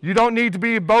 You don't need to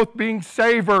be both being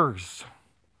savers.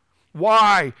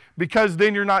 Why? Because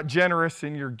then you're not generous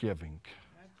in your giving.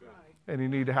 That's right. And you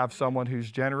need to have someone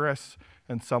who's generous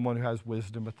and someone who has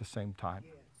wisdom at the same time.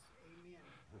 Yes. Amen.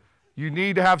 You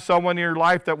need to have someone in your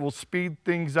life that will speed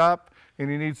things up,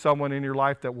 and you need someone in your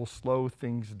life that will slow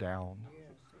things down. Yes.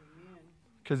 Amen.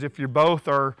 Because if you both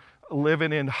are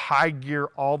living in high gear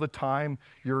all the time,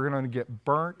 you're going to get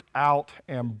burnt out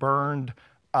and burned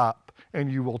up,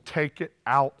 and you will take it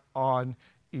out on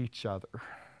each other.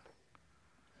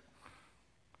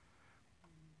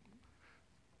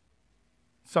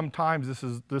 Sometimes this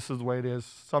is the way it is.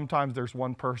 Sometimes there's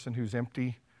one person who's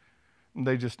empty, and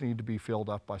they just need to be filled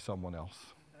up by someone else.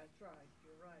 That's right.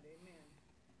 You're right. Amen.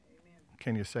 Amen.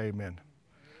 Can you say amen?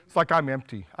 It's like I'm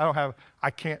empty. I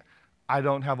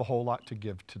don't have a whole lot to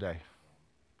give today.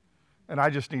 And I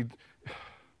just need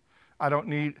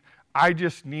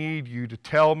you to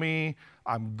tell me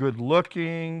I'm good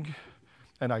looking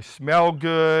and I smell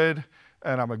good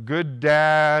and I'm a good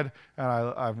dad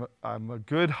and I'm a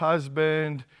good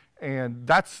husband, and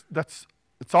that's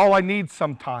all I need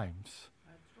sometimes.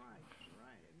 That's right. You're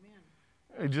right. Amen.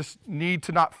 I just need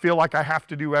to not feel like I have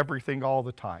to do everything all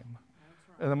the time. That's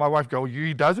right. And then my wife goes,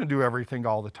 he doesn't do everything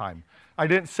all the time. I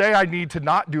didn't say I need to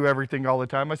not do everything all the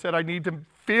time. I said I need to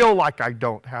feel like I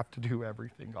don't have to do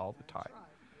everything all the time.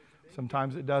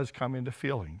 Sometimes it does come into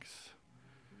feelings.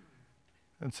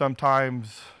 And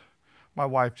sometimes my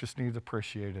wife just needs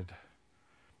appreciated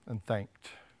and thanked.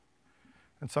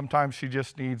 And sometimes she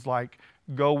just needs, like,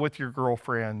 go with your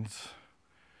girlfriends.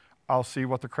 I'll see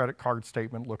what the credit card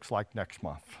statement looks like next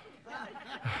month.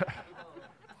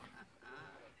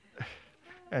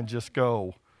 And just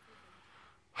go.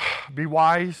 Be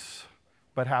wise,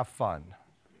 but have fun.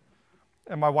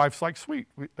 And my wife's like, sweet,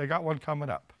 they got one coming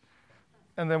up.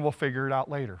 And then we'll figure it out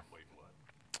later.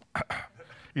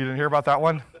 You didn't hear about that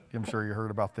one? I'm sure you heard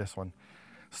about this one.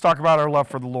 Let's talk about our love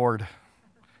for the Lord,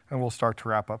 and we'll start to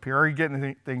wrap up here. Are you getting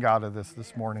anything out of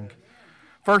this morning?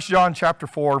 1 John chapter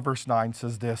 4, verse 9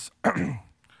 says this.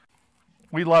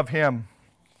 We love him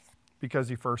because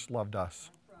he first loved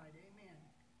us.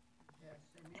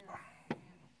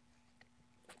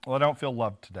 Well, I don't feel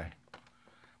loved today.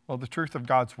 Well, the truth of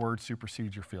God's word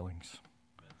supersedes your feelings.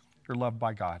 You're loved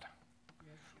by God.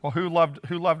 Well, who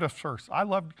loved us first? I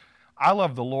loved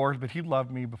the Lord, but he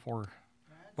loved me before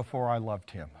I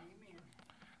loved him.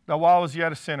 Now, while I was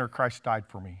yet a sinner, Christ died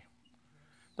for me.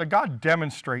 That God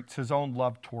demonstrates his own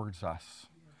love towards us.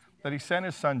 That he sent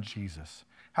his son Jesus.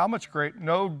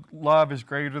 No love is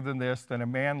greater than this, than a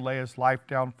man lay his life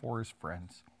down for his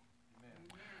friends.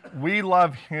 We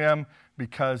love him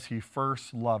because he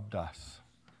first loved us.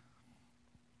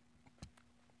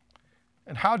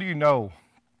 And how do you know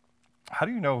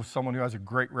someone who has a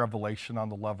great revelation on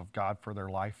the love of God for their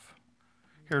life?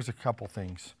 Here's a couple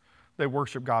things. They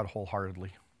worship God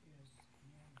wholeheartedly.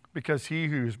 Because he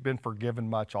who's been forgiven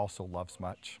much also loves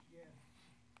much.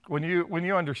 When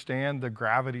you understand the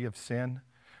gravity of sin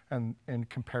and in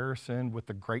comparison with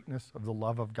the greatness of the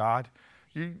love of God,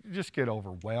 you just get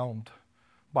overwhelmed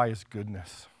by his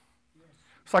goodness.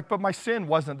 It's like, but my sin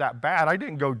wasn't that bad. I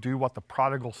didn't go do what the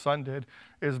prodigal son did.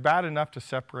 It is bad enough to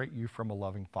separate you from a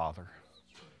loving father.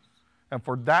 And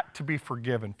for that to be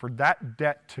forgiven, for that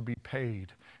debt to be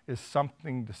paid, is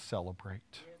something to celebrate.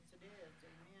 Yes, it is.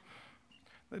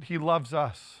 Amen. That he loves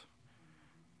us.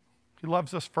 He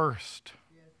loves us first.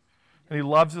 Yes. And he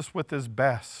loves us with his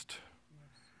best.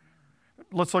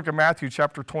 Let's look at Matthew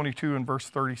chapter 22 and verse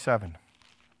 37.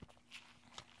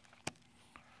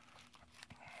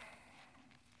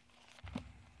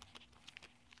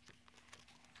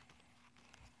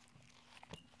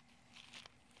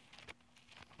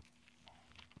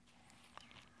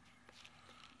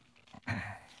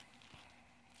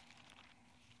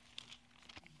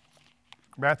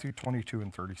 Matthew 22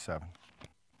 and 37.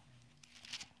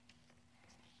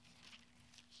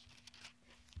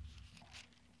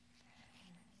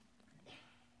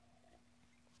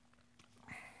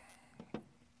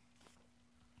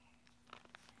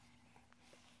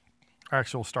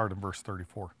 Actually, we'll start in verse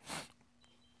 34.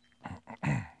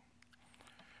 And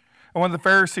when the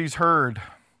Pharisees heard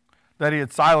that he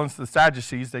had silenced the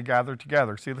Sadducees, they gathered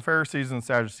together. See, the Pharisees and the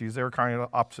Sadducees, they were kind of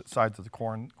opposite sides of the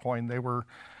coin. They were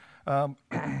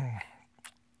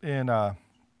in a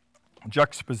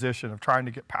juxtaposition of trying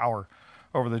to get power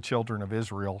over the children of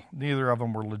Israel. Neither of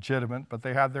them were legitimate, but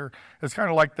they had it's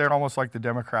kind of like they're almost like the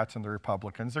Democrats and the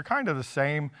Republicans. They're kind of the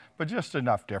same, but just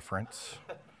enough difference.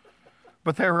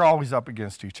 But they were always up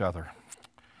against each other.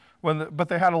 But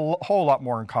they had a whole lot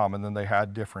more in common than they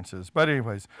had differences. But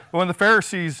anyways, when the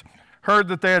Pharisees heard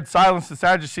that they had silenced the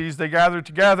Sadducees, they gathered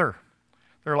together.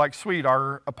 They're like, sweet,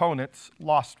 our opponents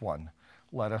lost one.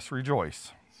 Let us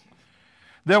rejoice.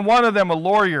 Then one of them, a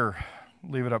lawyer,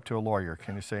 leave it up to a lawyer,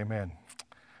 can you say amen?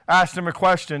 Asked him a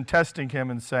question, testing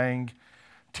him and saying,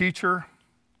 Teacher,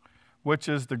 which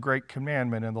is the great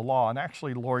commandment in the law? And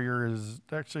actually,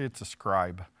 it's a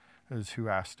scribe is who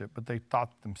asked it, but they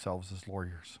thought themselves as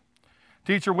lawyers.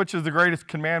 Teacher, which is the greatest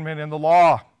commandment in the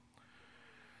law?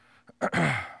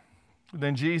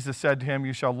 Then Jesus said to him,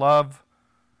 You shall love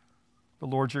the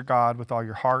Lord your God with all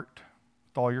your heart,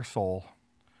 with all your soul,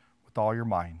 with all your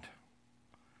mind.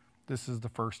 This is the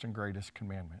first and greatest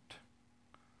commandment.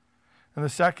 And the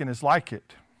second is like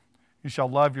it. You shall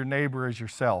love your neighbor as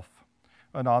yourself.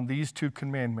 And on these two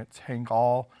commandments hang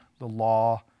all the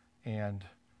law and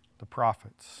the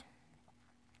prophets.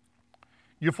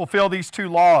 You fulfill these two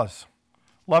laws,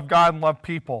 love God and love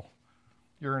people,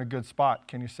 you're in a good spot.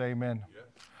 Can you say amen? Yeah.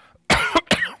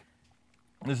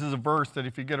 This is a verse that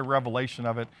if you get a revelation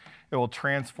of it, it will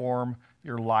transform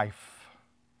your life.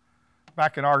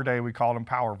 Back in our day, we called them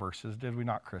power verses, did we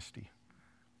not, Christy?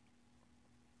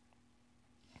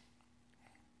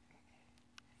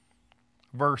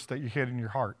 Verse that you hid in your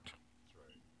heart. That's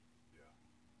right.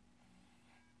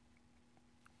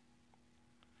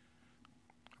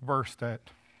 Yeah. Verse that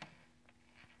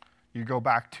you go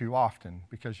back to often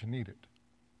because you need it.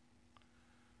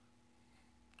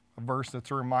 A verse that's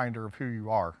a reminder of who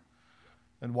you are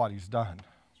and what he's done.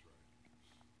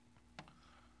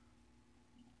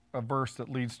 A verse that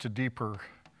leads to deeper,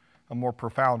 a more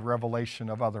profound revelation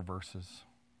of other verses.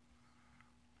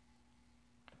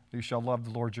 You shall love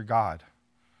the Lord your God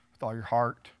with all your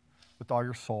heart, with all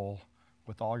your soul,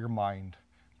 with all your mind,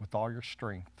 with all your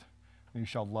strength. And you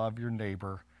shall love your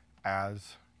neighbor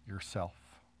as yourself.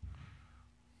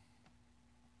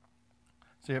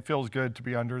 See, it feels good to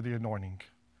be under the anointing.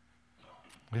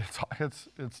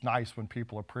 It's nice when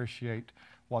people appreciate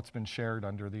what's been shared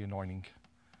under the anointing.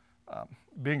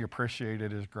 Being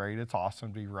appreciated is great. It's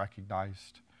awesome to be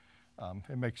recognized.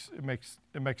 It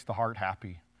makes the heart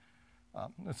happy.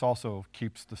 It also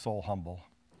keeps the soul humble.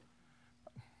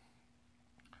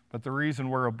 But the reason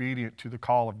we're obedient to the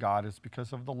call of God is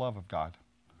because of the love of God.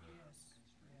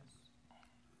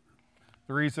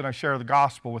 The reason I share the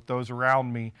gospel with those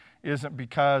around me isn't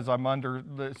because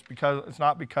it's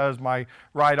not because my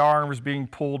right arm is being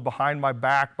pulled behind my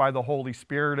back by the Holy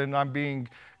Spirit and I'm being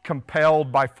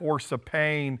compelled by force of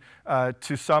pain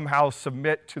to somehow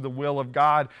submit to the will of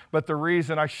God. But the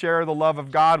reason I share the love of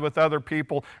God with other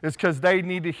people is because they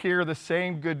need to hear the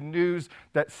same good news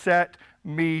that set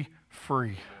me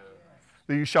free.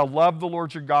 That you shall love the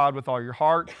Lord your God with all your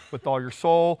heart, with all your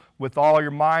soul, with all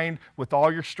your mind, with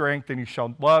all your strength, and you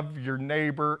shall love your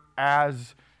neighbor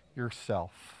as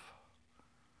yourself.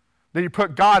 That you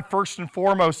put God first and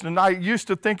foremost. And I used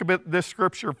to think about this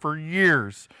scripture for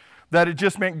years, that it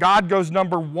just meant God goes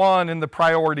number one in the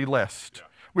priority list. Yeah.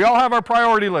 We all have our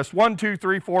priority list. 1, 2,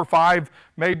 3, 4, 5.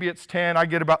 Maybe it's 10. I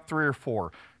get about 3 or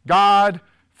 4. God,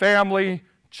 family,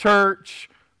 church,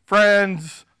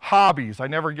 friends, hobbies. I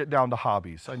never get down to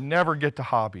hobbies. I never get to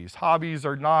hobbies. Hobbies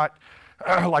are not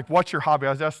like, what's your hobby? I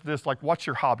was asked this, like, what's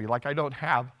your hobby? Like, I don't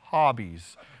have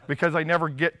hobbies because I never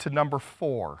get to number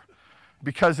 4.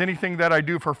 Because anything that I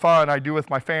do for fun, I do with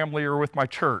my family or with my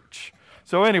church.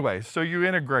 So anyway, so you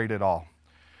integrate it all.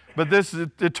 But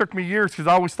it took me years because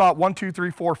I always thought 1, 2,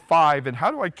 3, 4, 5. And how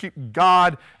do I keep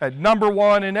God at number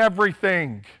 1 in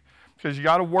everything? Because you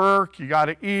got to work, you got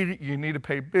to eat, you need to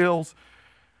pay bills.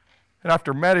 And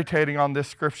after meditating on this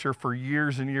scripture for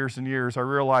years and years and years, I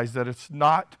realized that it's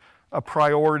not a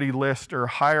priority list or a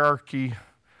hierarchy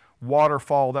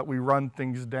waterfall that we run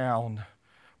things down,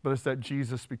 but it's that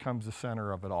Jesus becomes the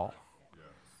center of it all. Yes.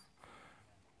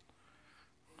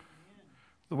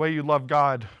 The way you love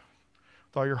God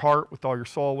with all your heart, with all your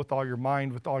soul, with all your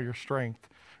mind, with all your strength,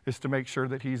 is to make sure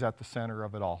that He's at the center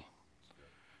of it all.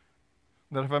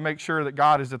 That if I make sure that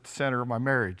God is at the center of my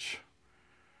marriage,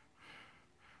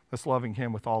 that's loving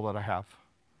Him with all that I have.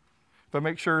 If I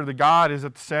make sure that God is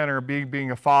at the center of being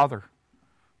a father,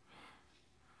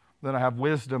 then I have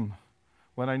wisdom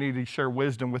when I need to share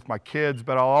wisdom with my kids,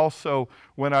 but I'll also,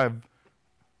 when I've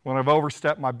When I've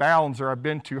overstepped my bounds or I've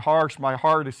been too harsh, my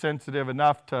heart is sensitive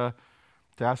enough to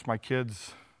ask my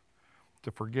kids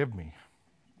to forgive me.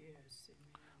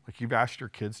 Like you've asked your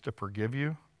kids to forgive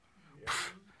you?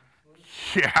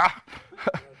 Yeah,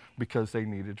 because they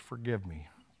needed to forgive me.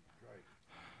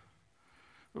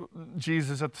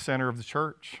 Jesus at the center of the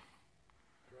church.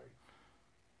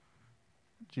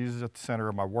 Jesus at the center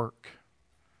of my work.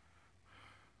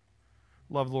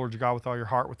 Love the Lord your God with all your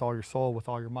heart, with all your soul, with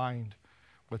all your mind,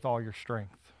 with all your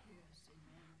strength.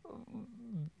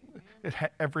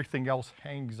 Everything else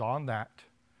hangs on that.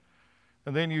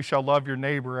 And then you shall love your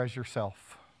neighbor as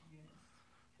yourself.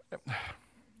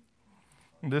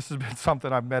 This has been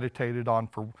something I've meditated on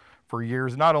for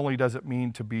years. Not only does it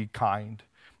mean to be kind,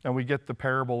 and we get the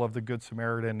parable of the Good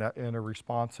Samaritan in a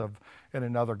response of in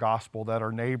another gospel, that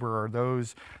our neighbor are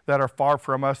those that are far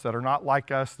from us, that are not like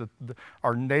us, that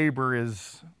our neighbor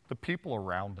is the people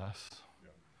around us.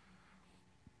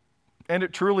 And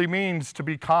it truly means to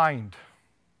be kind.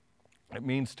 It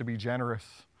means to be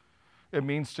generous. It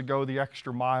means to go the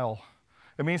extra mile.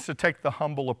 It means to take the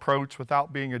humble approach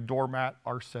without being a doormat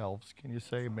ourselves. Can you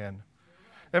say amen?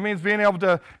 It means being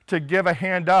able to give a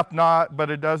hand up, but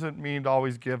it doesn't mean to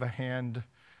always give a hand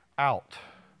out.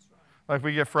 Like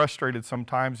we get frustrated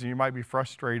sometimes, and you might be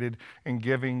frustrated in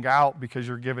giving out because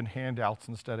you're giving handouts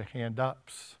instead of hand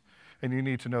ups. And you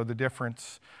need to know the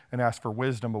difference and ask for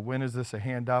wisdom of when is this a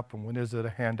hand up and when is it a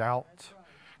hand out.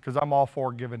 Because I'm all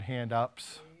for giving hand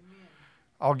ups.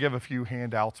 I'll give a few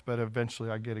handouts, but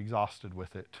eventually I get exhausted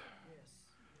with it.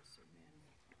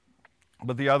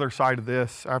 But the other side of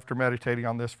this, after meditating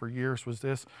on this for years, was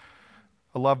this: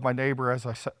 I love my neighbor as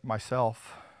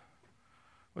myself,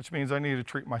 which means I need to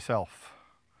treat myself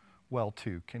well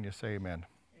too. Can you say amen?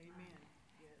 Amen.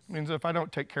 It means if I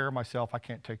don't take care of myself, I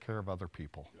can't take care of other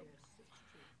people.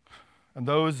 And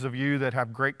those of you that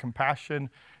have great compassion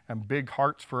and big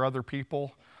hearts for other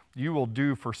people, you will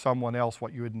do for someone else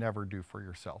what you would never do for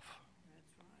yourself.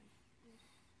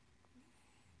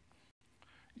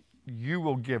 You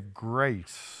will give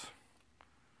grace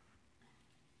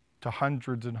to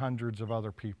hundreds and hundreds of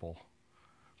other people,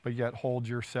 but yet hold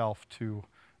yourself to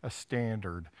a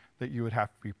standard that you would have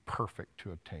to be perfect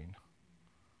to obtain.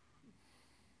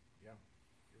 Yeah,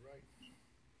 you're right.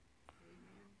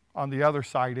 On the other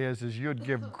side is you'd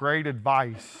give great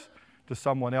advice to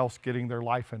someone else getting their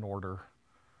life in order,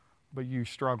 but you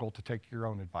struggle to take your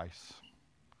own advice.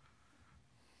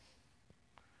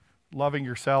 Loving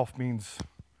yourself means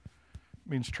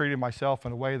treating myself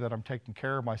in a way that I'm taking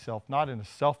care of myself, not in a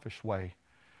selfish way,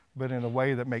 but in a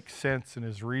way that makes sense and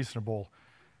is reasonable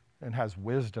and has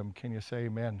wisdom. Can you say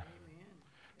amen? Amen.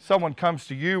 Someone comes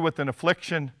to you with an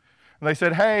affliction, and they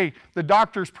said, hey, the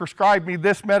doctor's prescribed me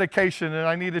this medication, and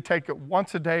I need to take it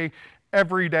once a day,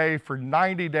 every day for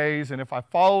 90 days, and if I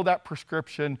follow that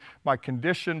prescription, my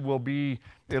condition will be,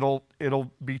 it'll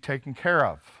be taken care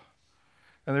of.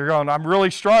 And they're going, I'm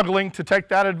really struggling to take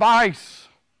that advice.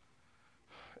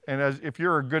 And if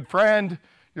you're a good friend,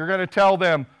 you're going to tell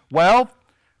them, well,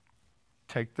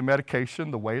 take the medication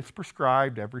the way it's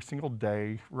prescribed every single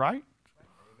day, right?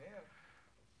 Amen.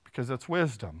 Because that's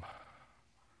wisdom.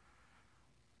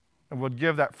 And we'll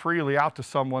give that freely out to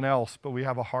someone else, but we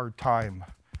have a hard time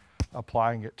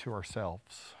applying it to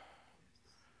ourselves.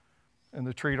 And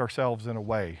to treat ourselves in a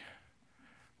way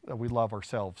that we love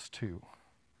ourselves too.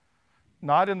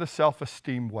 Not in the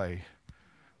self-esteem way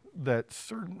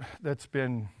that's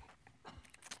been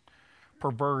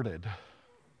perverted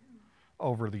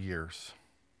over the years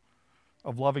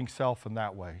of loving self in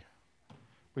that way.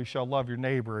 We shall love your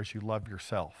neighbor as you love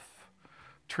yourself.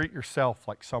 Treat yourself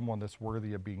like someone that's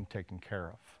worthy of being taken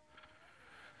care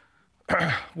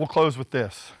of. We'll close with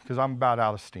this because I'm about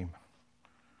out of steam.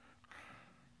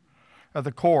 At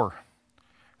the core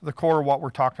of what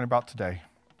we're talking about today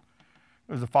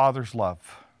is the Father's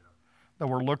love. That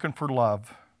we're looking for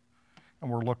love and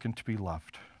we're looking to be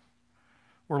loved.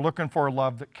 We're looking for a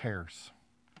love that cares,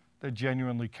 that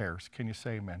genuinely cares. Can you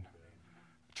say amen?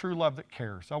 True love that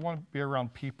cares. I want to be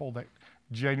around people that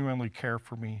genuinely care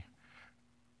for me,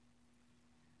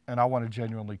 and I want to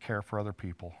genuinely care for other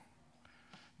people.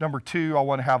 Number two, I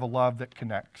want to have a love that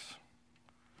connects.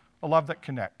 A love that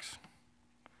connects.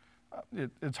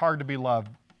 It's hard to be loved.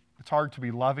 It's hard to be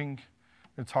loving.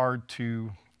 It's hard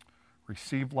to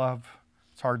receive love.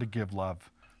 It's hard to give love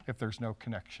if there's no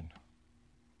connection.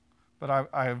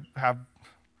 But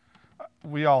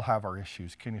we all have our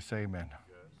issues. Can you say amen? Yes.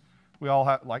 We all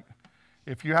have,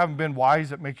 if you haven't been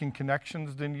wise at making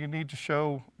connections, then you need to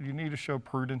show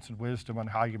prudence and wisdom on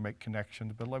how you make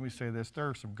connections. But let me say this, there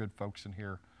are some good folks in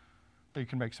here that you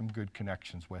can make some good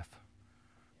connections with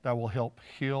that will help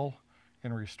heal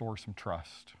and restore some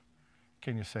trust.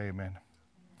 Can you say amen?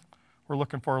 We're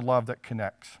looking for a love that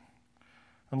connects.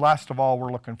 And last of all,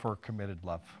 we're looking for a committed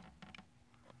love.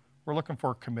 We're looking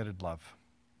for a committed love.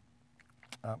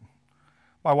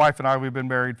 My wife and I, we've been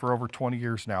married for over 20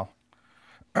 years now.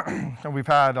 And we've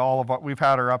had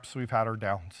our ups, we've had our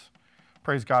downs.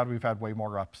 Praise God, we've had way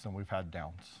more ups than we've had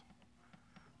downs.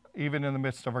 Even in the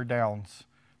midst of our downs,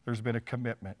 there's been a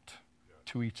commitment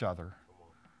to each other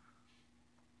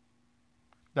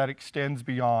that extends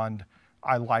beyond,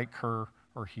 I like her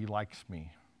or he likes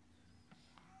me.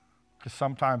 Because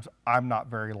sometimes I'm not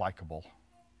very likable.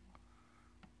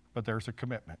 But there's a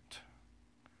commitment.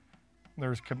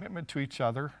 There's a commitment to each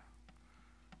other.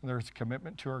 And there's a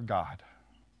commitment to our God.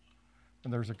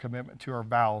 And there's a commitment to our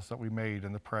vows that we made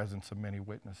in the presence of many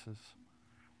witnesses.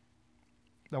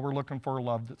 That we're looking for a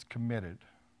love that's committed,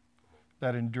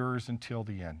 that endures until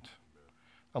the end.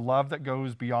 A love that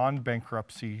goes beyond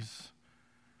bankruptcies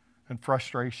and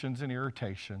frustrations and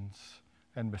irritations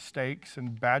and mistakes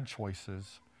and bad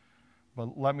choices.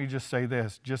 But let me just say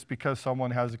this, just because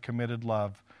someone has a committed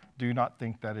love, do not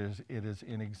think that it is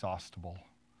inexhaustible.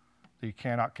 That you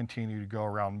cannot continue to go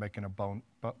around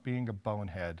being a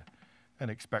bonehead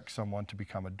and expect someone to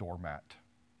become a doormat.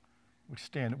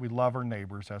 We love our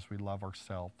neighbors as we love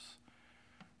ourselves.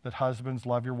 That husbands,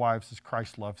 love your wives as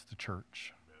Christ loves the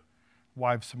church.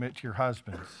 Wives, submit to your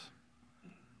husbands.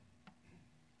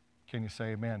 Can you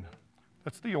say amen?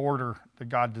 That's the order that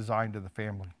God designed to the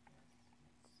family.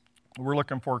 We're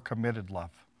looking for committed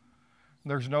love.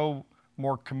 There's no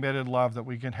more committed love that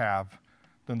we can have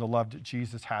than the love that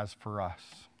Jesus has for us.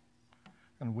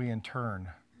 And we, in turn,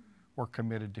 we're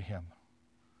committed to him.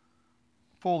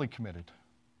 Fully committed.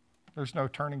 There's no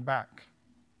turning back.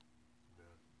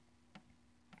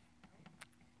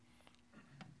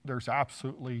 There's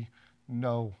absolutely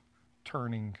no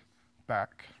turning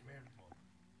back.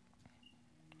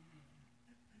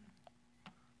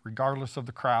 Regardless of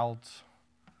the crowds,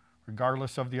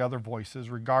 regardless of the other voices,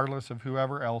 regardless of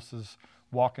whoever else is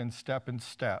walking step in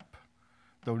step,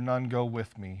 though none go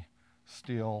with me,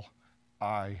 still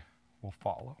I will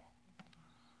follow.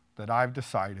 That I've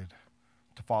decided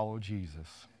to follow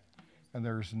Jesus, and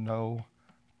there's no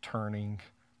turning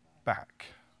back.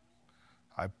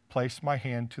 I've placed my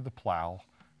hand to the plow,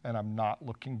 and I'm not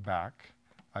looking back.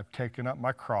 I've taken up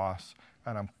my cross,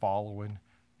 and I'm following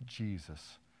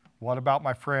Jesus. What about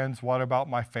my friends? What about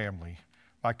my family?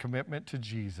 My commitment to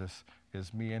Jesus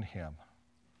is me and him.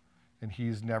 And he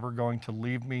is never going to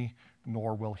leave me,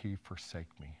 nor will he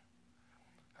forsake me.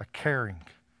 A caring,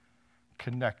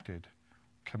 connected,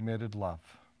 committed love.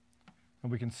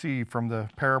 And we can see from the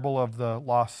parable of the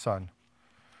lost son,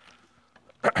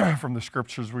 from the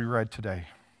scriptures we read today,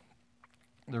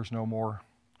 there's no more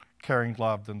caring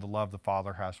love than the love the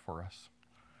Father has for us.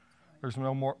 There's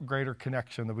no more greater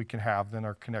connection that we can have than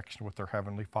our connection with our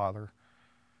Heavenly Father.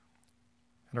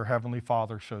 And our Heavenly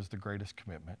Father shows the greatest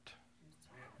commitment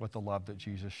with the love that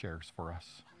Jesus shares for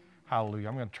us. Hallelujah.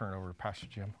 I'm going to turn it over to Pastor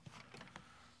Jim.